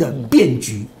一遇的变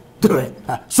局，对不对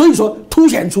啊？所以说凸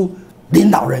显出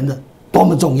领导人的多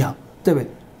么重要，对不对？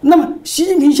那么习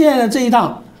近平现在的这一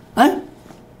套，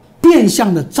变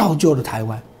相的造就了台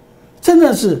湾，真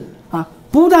的是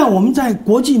不但我们在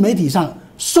国际媒体上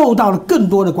受到了更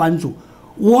多的关注，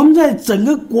我们在整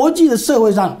个国际的社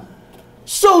会上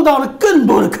受到了更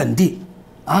多的肯定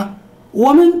啊！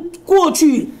我们过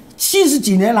去70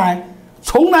几年来，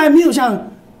从来没有像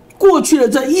过去的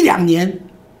这1、2年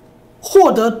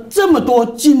获得这么多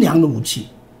精良的武器。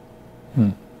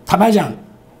坦白讲，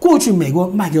过去美国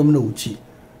卖给我们的武器，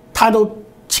他都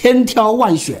千挑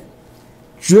万选，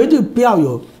绝对不要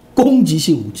有攻击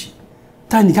性武器。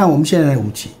但你看我们现在的武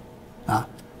器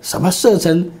什么射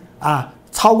程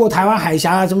超过台湾海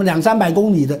峡什么200-300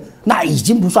公里的，那已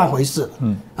经不算回事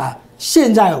了。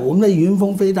现在我们的云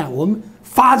峰飞弹，我们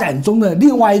发展中的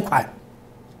另外一款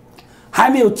还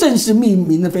没有正式命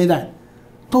名的飞弹，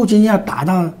都已经要打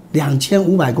到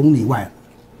2500公里外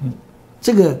了。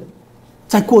这个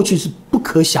在过去是不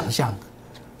可想象的。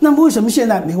那么为什么现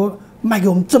在美国卖给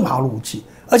我们这么好的武器？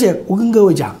而且我跟各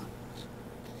位讲，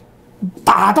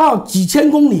打到几千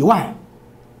公里外，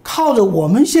靠着我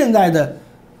们现在的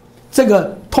这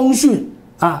个通讯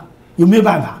有没有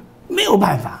办法？没有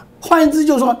办法。换言之，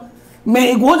就是说，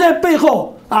美国在背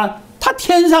后它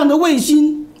天上的卫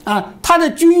星它的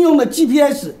军用的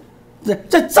GPS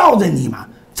在罩着你嘛，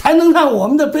才能让我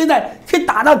们的飞弹可以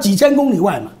打到几千公里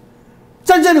外嘛。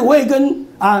在这里，我也跟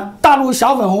大陆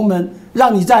小粉红们，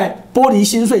让你在玻璃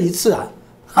心碎一次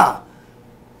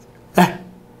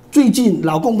最近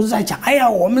老共不是在讲，哎呀，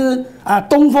我们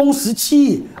东风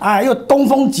17又东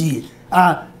风几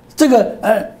这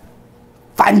个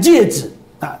反介质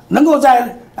能够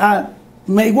在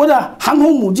美国的航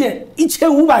空母舰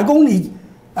1500公里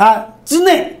之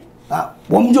内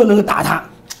我们就能够打它。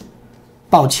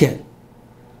抱歉，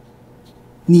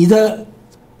你的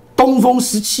东风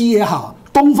17也好，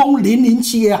东风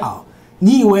007也好，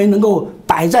你以为能够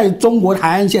摆在中国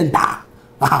台湾线打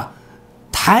啊？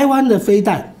台湾的飞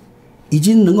弹已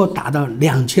经能够打到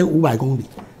2500公里，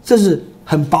这是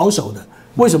很保守的。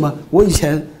为什么？我以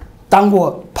前当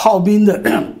过炮兵的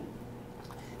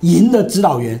营的指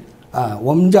导员啊，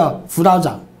我们叫辅导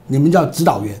长，你们叫指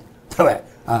导员，对不对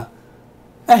啊？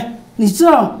哎，你知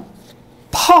道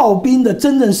炮兵的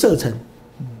真正射程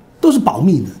都是保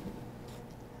密的，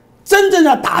真正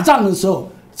要打仗的时候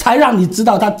才让你知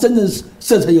道它真正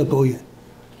射程有多远。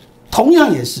同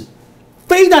样也是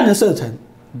飞弹的射程，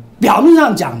表面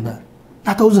上讲的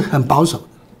那都是很保守的，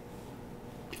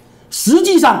实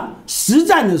际上实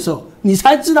战的时候你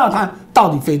才知道它到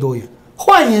底飞多远。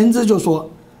换言之，就说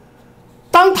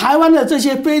当台湾的这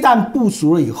些飞弹部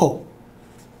署了以后，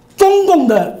中共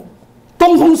的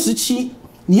东风17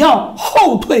你要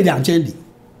后退2000里，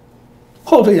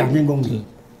后退2000公里，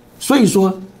所以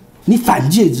说你反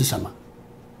介是什么？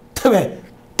对不对？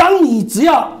当你只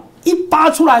要一发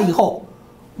出来以后，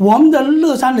我们的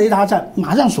乐山雷达站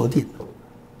马上锁定。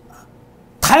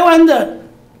台湾的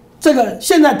这个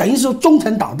现在等于是中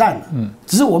程导弹了，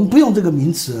只是我们不用这个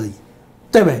名词而已，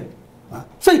对不对？啊，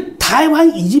所以台湾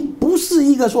已经不是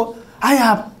一个说，哎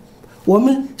呀，我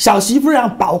们小媳妇要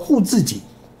保护自己。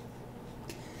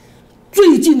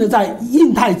最近的在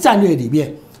印太战略里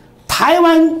面，台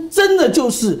湾真的就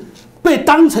是被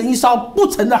当成一艘不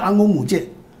成的航空母舰，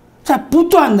在不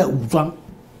断的武装。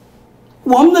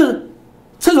我们的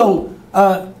这种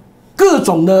各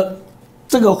种的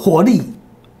这个火力，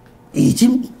已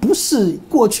经不是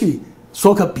过去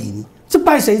所可比拟。这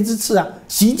拜谁之赐啊？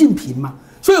习近平嘛。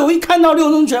所以我一看到六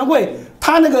中全会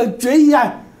他那个决议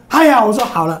案，哎呀，我说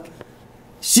好了，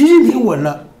习近平稳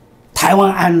了，台湾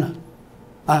安了，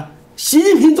啊。习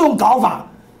近平这种搞法，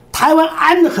台湾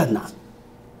安得很呐。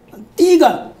第一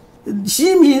个，习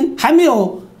近平还没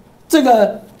有这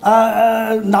个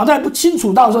脑袋不清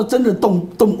楚到说真的动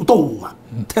武嘛，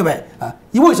对不对啊？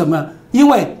因为什么？因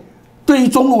为对于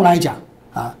中共来讲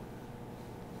啊，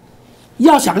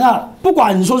要想要不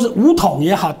管你说是武统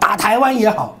也好，打台湾也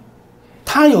好，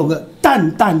它有个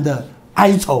淡淡的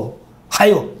哀愁，还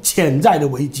有潜在的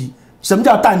危机。什么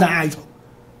叫淡淡哀愁？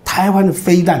台湾的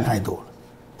飞弹太多了。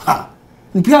哈，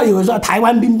你不要以为说台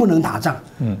湾兵不能打仗，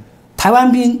台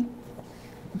湾兵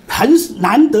很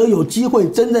难得有机会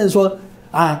真正说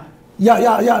啊，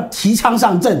要提枪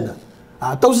上阵的，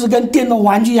啊，都是跟电动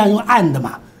玩具一样用按的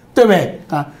嘛，对不对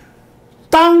啊？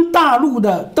当大陆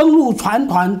的登陆船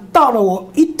团到了我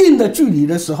一定的距离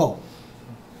的时候，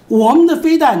我们的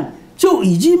飞弹就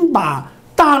已经把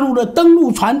大陆的登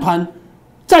陆船团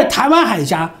在台湾海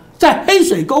峡、在黑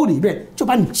水沟里面就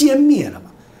把你歼灭了嘛。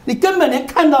你根本连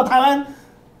看到台湾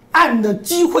岸的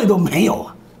机会都没有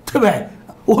啊，对不对？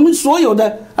我们所有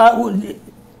的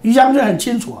于将军很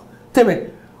清楚啊，对不对？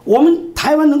我们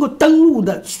台湾能够登陆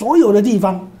的所有的地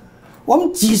方，我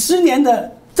们几十年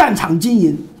的战场经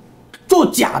营，做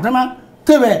假的吗？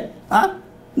对不对啊？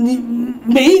你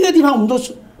每一个地方我们都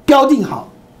是标定好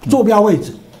坐标位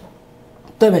置，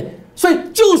对不对？所以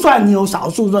就算你有少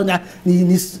数说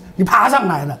你爬上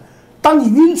来了，当你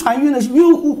晕船晕的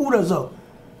晕乎乎的时候，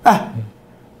哎，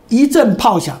一阵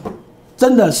炮响，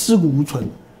真的尸骨无存。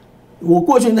我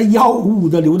过去那155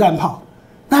的榴弹炮，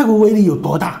那个威力有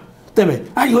多大，对不对？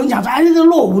啊，有人讲说，哎，那个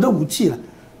落伍的武器了，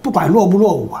不管落不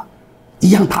落伍啊，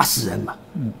一样打死人嘛，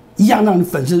一样让你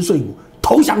粉身碎骨，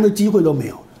投降的机会都没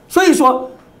有。所以说，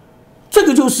这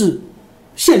个就是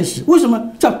现实。为什么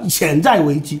叫潜在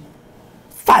危机？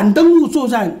反登陆作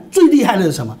战最厉害的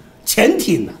是什么？潜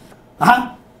艇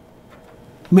啊！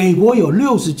美国有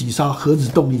60几艘核子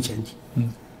动力潜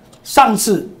艇，上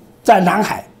次在南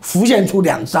海浮现出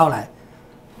2艘来，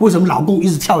为什么老共一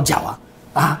直跳脚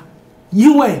啊？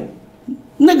因为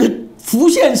那个浮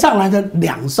现上来的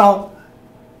2艘，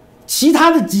其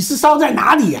他的几十艘在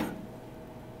哪里呀？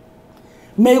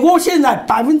美国现在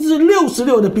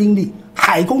66%的兵力，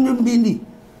海空军兵力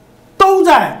都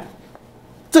在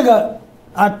这个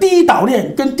第一岛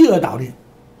链跟第2岛链，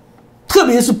特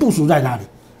别是部署在哪里？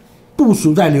部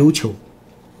署在琉球，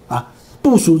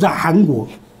部署在韩国，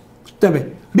对不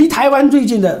对？离台湾最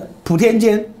近的普天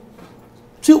间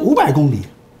只有500公里，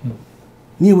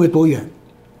你以为多远？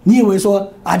你以为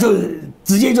说就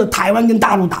直接就台湾跟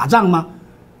大陆打仗吗？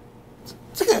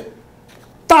这个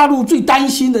大陆最担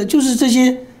心的就是这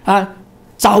些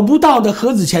找不到的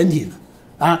核子潜艇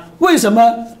为什么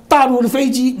大陆的飞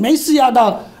机没事要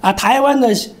到台湾的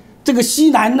这个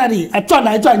西南那里转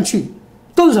来转去，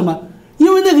都是什么？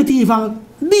因为那个地方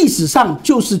历史上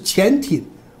就是潜艇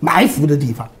埋伏的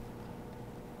地方，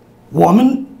我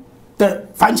们的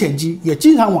反潜机也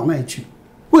经常往那里去。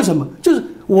为什么？就是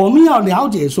我们要了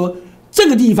解说，这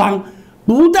个地方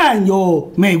不但有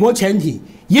美国潜艇，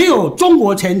也有中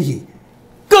国潜艇，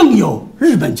更有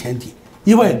日本潜艇，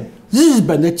因为日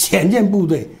本的潜舰部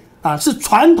队是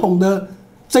传统的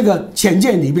这个潜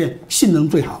舰里面性能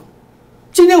最好的。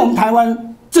今天我们台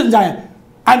湾正在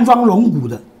安装龙骨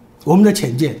的我们的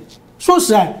潜舰，说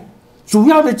实在，主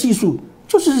要的技术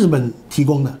就是日本提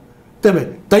供的，对不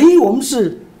对？等于我们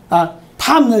是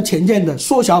他们的潜舰的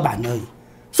缩小版而已。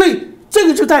所以这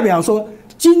个就代表说，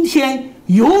今天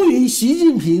由于习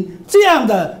近平这样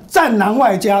的战狼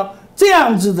外交，这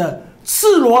样子的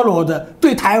赤裸裸的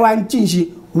对台湾进行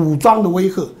武装的威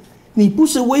吓，你不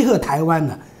是威吓台湾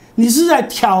了，你是在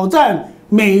挑战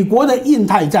美国的印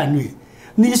太战略，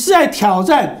你是在挑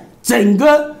战整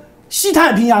个西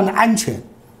太平洋的安全。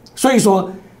所以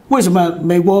说，为什么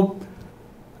美国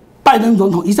拜登总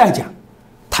统一再讲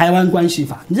台湾关系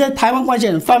法？你在台湾关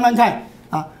系法翻翻看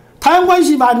台湾关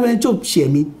系法里面就写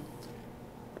明，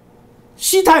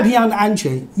西太平洋的安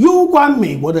全攸关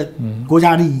美国的国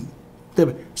家利益，对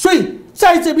不对？所以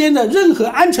在这边的任何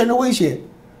安全的威胁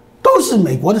都是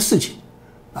美国的事情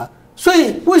所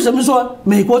以为什么说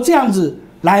美国这样子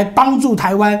来帮助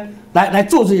台湾来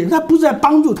做这些？他不是在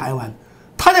帮助台湾，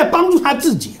他在帮助他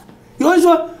自己有人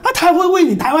说他会为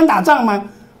你台湾打仗吗？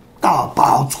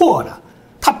搞错了，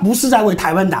他不是在为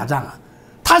台湾打仗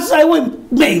他是在为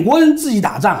美国人自己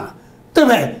打仗对不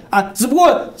对只不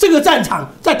过这个战场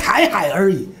在台海而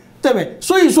已，对不对？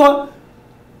所以说，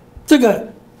这个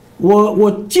我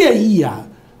建议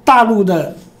大陆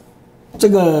的这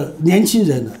个年轻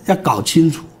人要搞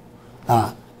清楚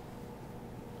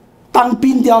当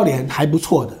冰雕连还不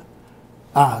错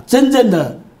的真正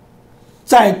的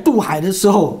在渡海的时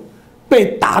候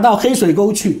被打到黑水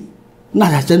沟去，那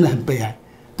才真的很悲哀，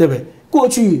对不对？过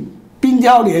去冰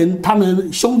雕连他们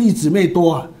兄弟姊妹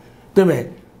多对不对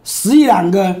？11、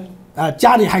2个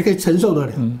家里还可以承受得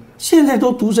了，现在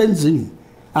都独生子女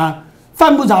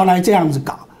犯不着来这样子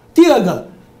搞。第二个，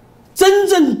真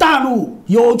正大陆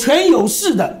有权有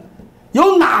势的，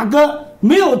有哪个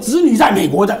没有子女在美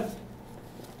国的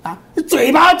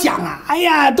嘴巴讲哎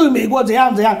呀，对美国怎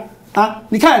样怎样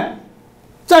你看，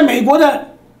在美国的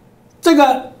这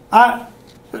个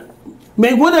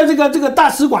美国的这个大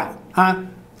使馆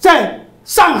在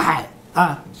上海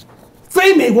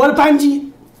飞美国的班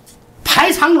机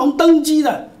排长龙登机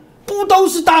的，不都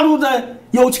是大陆的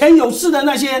有钱有势的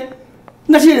那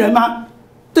些人吗？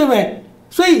对不对？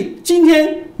所以今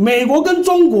天美国跟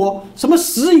中国什么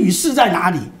时与势在哪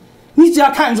里？你只要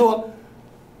看说，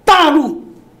大陆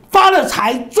发了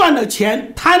财、赚了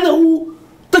钱、贪了污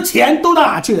的钱都到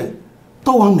哪去了？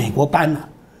都往美国搬了，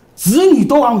子女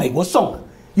都往美国送了。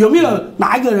有没有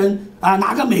哪一个人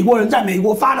哪个美国人在美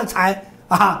国发了财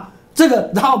这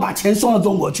个然后把钱送到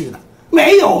中国去了？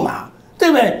没有嘛，对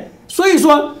不对？所以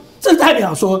说，这代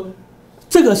表说，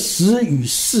这个时与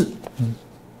势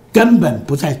根本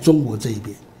不在中国这一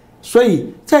边。所以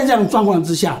在这样的状况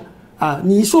之下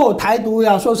你说我台独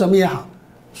要说什么也好，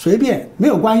随便没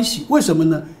有关系。为什么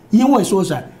呢？因为说实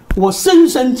在，我深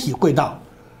深体会到，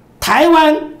台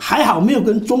湾还好没有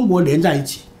跟中国连在一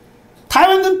起。台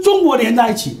湾跟中国连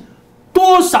在一起，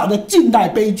多少的近代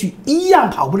悲剧一样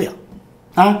跑不了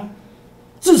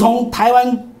自从台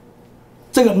湾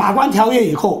这个马关条约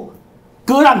以后，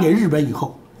割让给日本以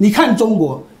后，你看中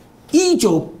国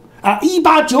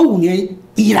1895年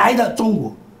以来的中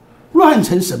国乱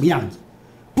成什么样子？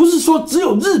不是说只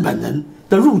有日本人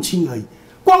的入侵而已，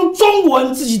光中国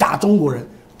人自己打中国人，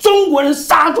中国人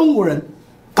杀中国人，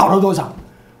搞了多少？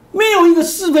没有一个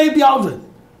是非标准，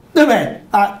对不对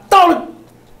到了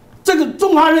这个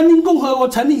中华人民共和国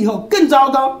成立以后更糟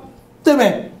糕，对不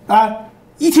对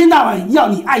一天到晚要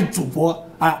你爱祖国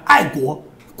爱国，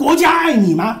国家爱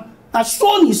你吗？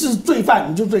说你是罪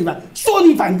犯你就罪犯，说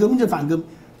你反革命就反革命，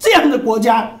这样的国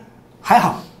家还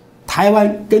好，台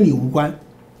湾跟你无关，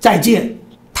再见，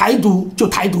台独就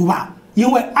台独吧，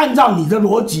因为按照你的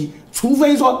逻辑，除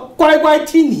非说乖乖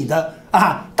听你的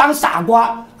当傻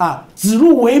瓜指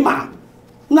鹿为马，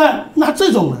那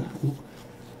这种人，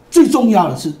最重要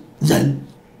的是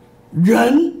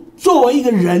人作为一个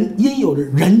人应有的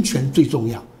人权最重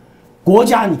要。国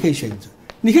家你可以选择，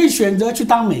你可以选择去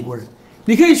当美国人，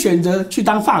你可以选择去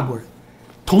当法国人。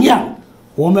同样，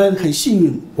我们很幸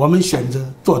运，我们选择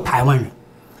做台湾人，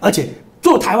而且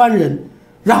做台湾人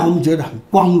让我们觉得很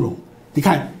光荣。你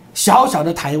看，小小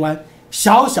的台湾，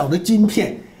小小的晶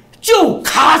片就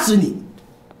卡死你，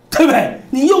对不对？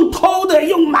你用偷的，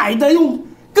用买的，用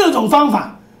各种方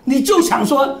法，你就想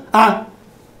说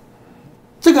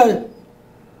这个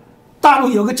大陆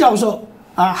有个教授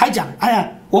还讲，哎呀，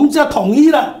我们只要统一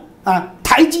了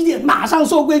台积电马上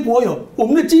收归国有，我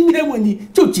们的晶片问题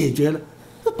就解决了，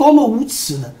这多么无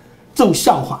耻呢？这种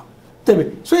笑话，对不对？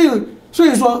所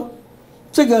以说，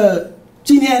这个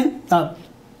今天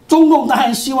中共当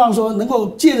然希望说能够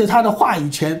借着他的话语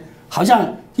权，好像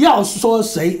要说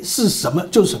谁是什么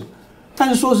就什么。但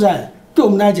是说实在，对我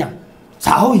们来讲，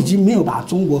早已经没有把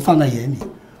中国放在眼里。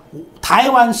台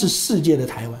湾是世界的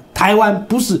台湾，台湾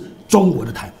不是中国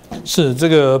的台湾。是这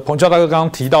个彭教大哥刚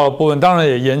刚提到的部分，当然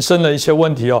也延伸了一些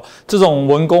问题哦。这种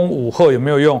文攻武吓有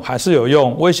没有用？还是有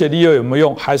用。威胁利诱有没有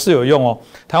用？还是有用哦。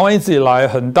台湾一直以来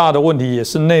很大的问题也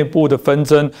是内部的纷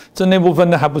争，这内部纷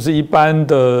争还不是一般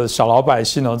的小老百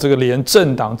姓哦，这个连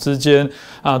政党之间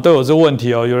都有这个问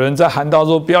题哦。有人在喊到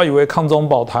说，不要以为抗中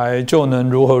保台就能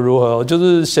如何如何，就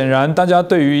是显然大家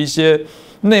对于一些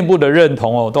内部的认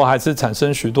同哦，都还是产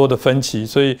生许多的分歧，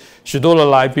所以许多的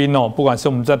来宾哦，不管是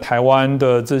我们在台湾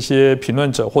的这些评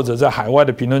论者，或者在海外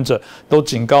的评论者，都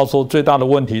警告说，最大的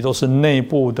问题都是内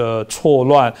部的错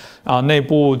乱内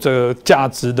部这个价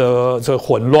值的这个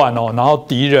混乱哦，然后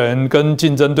敌人跟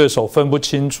竞争对手分不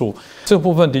清楚，这个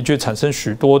部分的确产生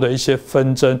许多的一些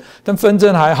纷争。但纷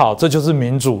争还好，这就是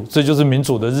民主，这就是民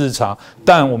主的日常。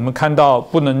但我们看到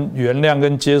不能原谅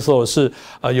跟接受的是，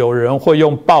有人会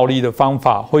用暴力的方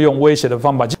法。会用威胁的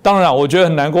方法，当然，我觉得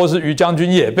很难过是于将军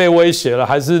也被威胁了，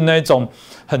还是那种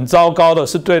很糟糕的，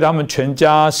是对他们全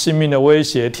家性命的威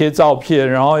胁，贴照片，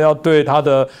然后要对他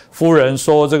的夫人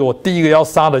说：“这个我第一个要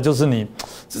杀的就是你。”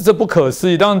这不可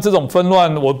思议。当然，这种纷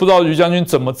乱，我不知道于将军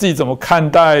自己怎么看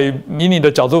待？以你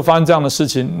的角度发生这样的事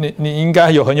情，你应该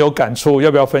很有感触，要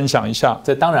不要分享一下？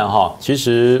这当然哈，其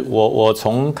实我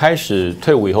从开始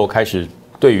退伍以后开始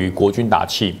对于国军打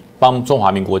气，帮中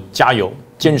华民国加油。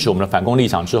坚持我们的反攻立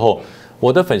场之后，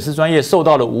我的粉丝专页受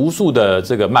到了无数的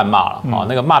这个谩骂了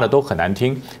那个骂的都很难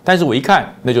听，但是我一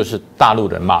看那就是大陆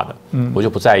人骂的，我就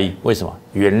不在意，为什么？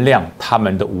原谅他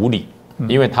们的无理，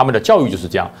因为他们的教育就是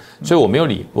这样，所以我没有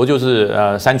理，我就是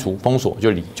删除封锁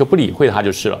就不理会他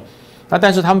就是了。那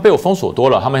但是他们被我封锁多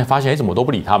了，他们发现怎么我都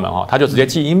不理他们他就直接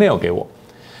寄 email 给我。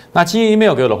那寄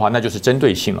email 给我的话，那就是针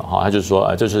对性了他就是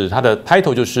说就是他的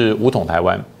title 就是武统台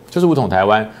湾。就是武统台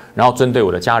湾，然后针对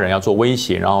我的家人要做威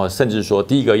胁，然后甚至说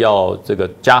第一个要这个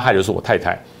加害的是我太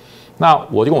太。那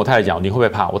我就跟我太太讲，你会不会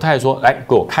怕？我太太说，来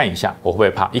给我看一下，我会不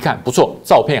会怕？一看不错，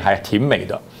照片还挺美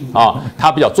的她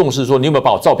比较重视说你有没有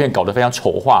把我照片搞得非常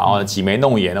丑化挤眉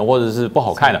弄眼的，或者是不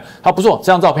好看的。她不错，这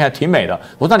张照片还挺美的。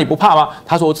我说那你不怕吗？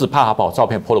她说我只怕她把我照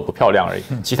片拍得不漂亮而已，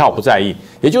其他我不在意。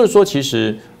也就是说，其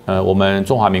实。我们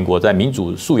中华民国在民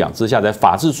主素养之下，在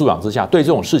法治素养之下，对这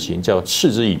种事情叫嗤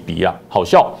之以鼻好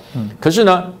笑。可是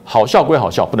呢，好笑归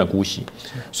好笑，不能姑息，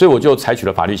所以我就采取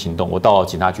了法律行动，我到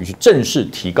警察局去正式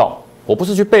提告。我不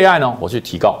是去备案我去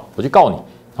提告，我去告你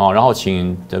然后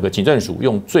请这个警政署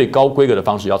用最高规格的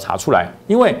方式要查出来，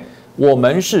因为我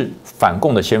们是反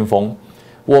共的先锋，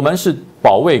我们是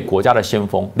保卫国家的先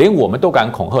锋，连我们都敢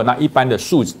恐吓，那一般的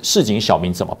市井小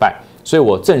民怎么办？所以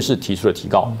我正式提出了提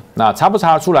告。那查不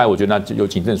查得出来，我觉得那就由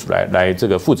警政署来这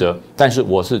个负责。但是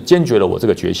我是坚决了我这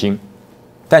个决心。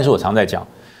但是我常在讲，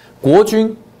国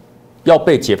军要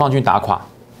被解放军打垮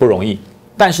不容易，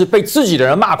但是被自己的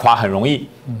人骂垮很容易。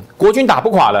国军打不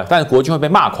垮了，但是国军会被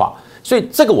骂垮。所以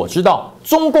这个我知道，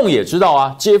中共也知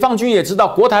道解放军也知道，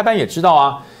国台办也知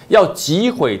道要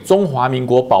击毁中华民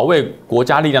国保卫国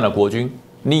家力量的国军，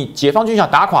你解放军想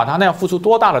打垮他，那要付出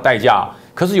多大的代价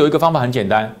可是有一个方法很简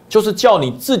单，就是叫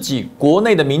你自己国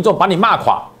内的民众把你骂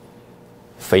垮。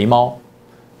肥猫、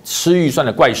吃预算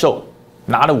的怪兽、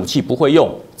拿了武器不会用、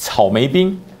草莓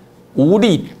兵、无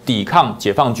力抵抗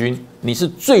解放军，你是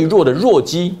最弱的弱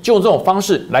鸡，就用这种方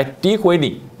式来诋毁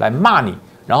你，来骂你，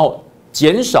然后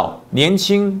减少年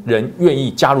轻人愿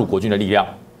意加入国军的力量。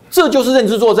这就是认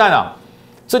知作战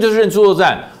这就是认知作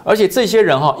战。而且这些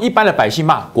人一般的百姓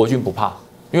骂国军不怕。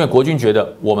因为国军觉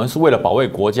得我们是为了保卫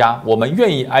国家，我们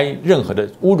愿意挨任何的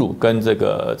侮辱跟这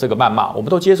个谩骂，我们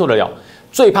都接受得了。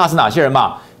最怕是哪些人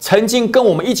骂？曾经跟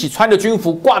我们一起穿着军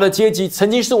服、挂着阶级，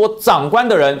曾经是我长官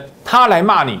的人，他来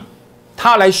骂你，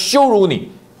他来羞辱你，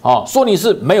说你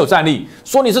是没有战力，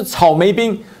说你是草莓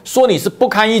兵，说你是不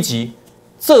堪一击，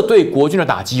这对国军的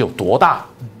打击有多大？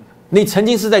你曾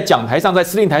经是在讲台上，在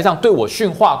司令台上对我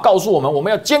训话，告诉我们我们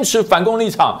要坚持反攻立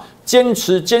场，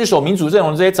坚守民主阵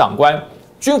容的这些长官。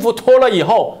军服脱了以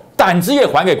后，胆子也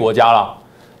还给国家了；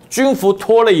军服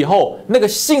脱了以后，那个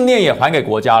信念也还给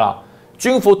国家了。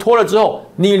军服脱了之后，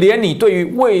你连你对于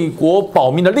为国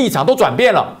保民的立场都转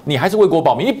变了，你还是为国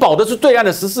保民，你保的是对岸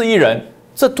的14亿人，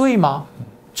这对吗？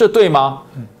这对吗？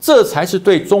这才是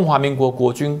对中华民国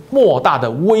国军莫大的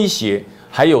威胁。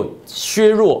还有削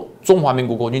弱中华民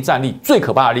国国军战力最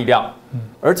可怕的力量。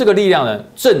而这个力量呢，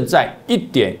正在一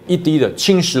点一滴的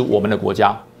侵蚀我们的国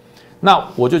家。那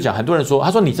我就讲，很多人说，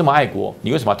他说你这么爱国，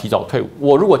你为什么要提早退伍？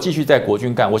我如果继续在国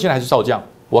军干，我现在还是少将，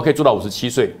我可以做到57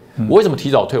岁，我为什么提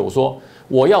早退伍？我说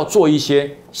我要做一些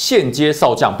现阶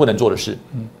少将不能做的事。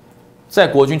在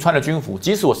国军穿了军服，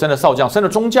即使我升了少将，升了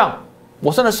中将，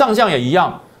我升了上将也一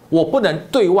样，我不能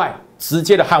对外直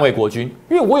接的捍卫国军，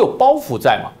因为我有包袱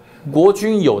在嘛。国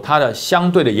军有他的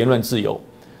相对的言论自由，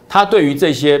他对于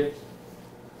这些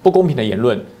不公平的言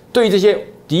论，对于这些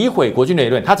诋毁国军的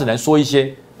言论，他只能说一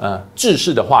些制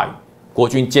式的话语。国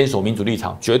军坚守民主立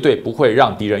场，绝对不会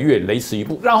让敌人越雷池一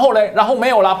步。然后嘞，然后没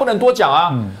有啦，不能多讲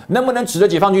啊。能不能指着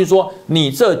解放军说，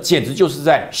你这简直就是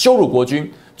在羞辱国军？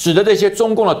指的这些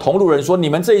中共的同路人说，你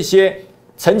们这些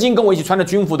曾经跟我一起穿着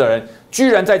军服的人，居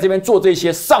然在这边做这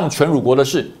些丧权辱国的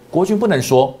事，国军不能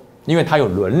说，因为他有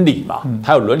伦理嘛，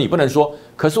他有伦理不能说。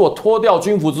可是我脱掉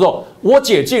军服之后，我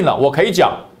解禁了，我可以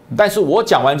讲。但是我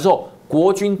讲完之后，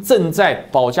国军正在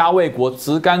保家卫国、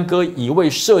直干戈以卫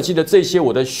社稷的这些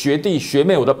我的学弟学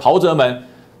妹、我的袍泽们，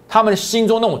他们心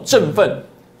中那种振奋，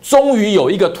终于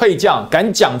有一个退将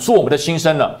敢讲出我们的心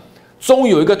声了。终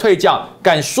于有一个退将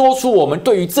敢说出我们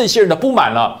对于这些人的不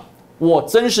满了，我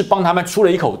真是帮他们出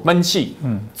了一口闷气。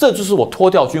这就是我脱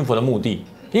掉军服的目的。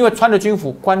因为穿着军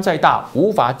服，官再大，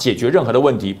无法解决任何的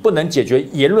问题，不能解决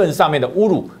言论上面的侮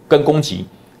辱跟攻击。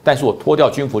但是我脱掉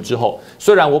军服之后，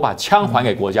虽然我把枪还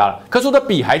给国家了，可是我的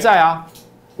笔还在啊，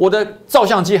我的照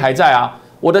相机还在啊，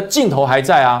我的镜头还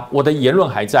在啊，我的言论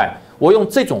还在。我用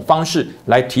这种方式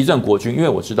来提振国军，因为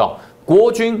我知道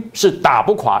国军是打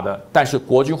不垮的，但是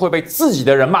国军会被自己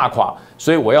的人骂垮，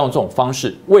所以我要用这种方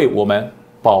式为我们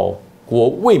保国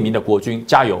为民的国军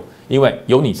加油，因为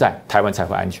有你在，台湾才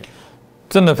会安全。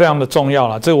真的非常的重要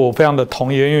啦，这个我非常的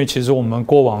同意，因为其实我们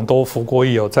过往都服过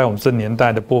役哦，在我们这年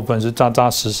代的部分是扎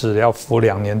扎实实的要服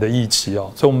2年的役期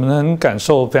哦，所以我们能感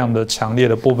受非常的强烈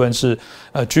的部分是，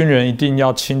军人一定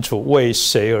要清楚为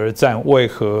谁而战，为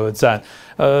何而战。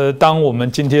当我们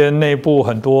今天内部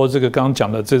很多这个刚刚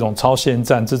讲的这种超限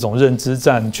战、这种认知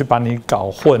战去把你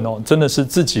搞混哦，真的是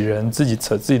自己人自己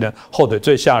扯自己人后腿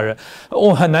最吓人。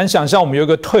我很难想象我们有一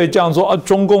个退将说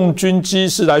中共军机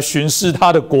是来巡视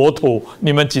他的国土，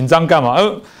你们紧张干嘛？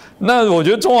那我觉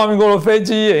得中华民国的飞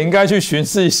机也应该去巡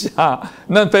视一下，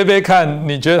那飞飞看，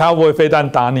你觉得他会不会飞弹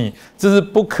打你？这是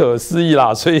不可思议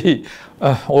啦，所以。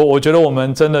我觉得我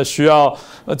们真的需要，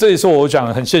这也是我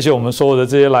讲很谢谢我们所有的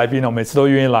这些来宾哦，每次都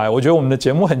愿意来。我觉得我们的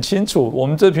节目很清楚，我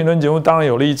们这评论节目当然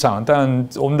有立场，但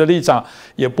我们的立场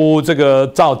也不这个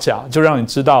造假，就让你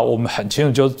知道我们很清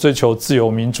楚，就是追求自由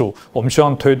民主，我们希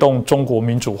望推动中国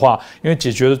民主化，因为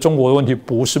解决了中国的问题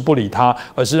不是不理它，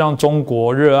而是让中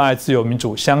国热爱自由民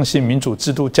主，相信民主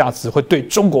制度价值会对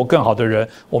中国更好的人，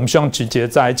我们希望集结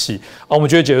在一起。我们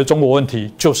觉得解决中国问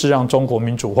题就是让中国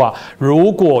民主化。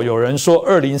如果有人说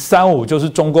2035就是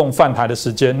中共犯台的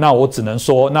时间，那我只能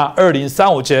说，那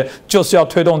2035节就是要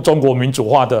推动中国民主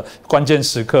化的关键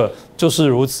时刻，就是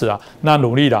如此啊。那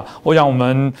努力啦，我想我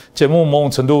们节目某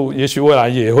种程度，也许未来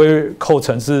也会构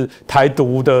成是台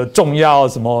独的重要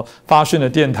什么发讯的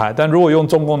电台，但如果用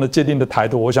中共的界定的台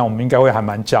独，我想我们应该会还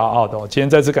蛮骄傲的哦。今天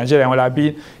再次感谢2位来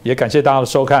宾，也感谢大家的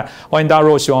收看。欢迎大家如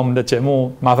果喜欢我们的节目，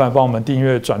麻烦帮我们订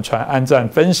阅、转传、按赞、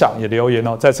分享，也留言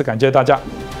哦。再次感谢大家。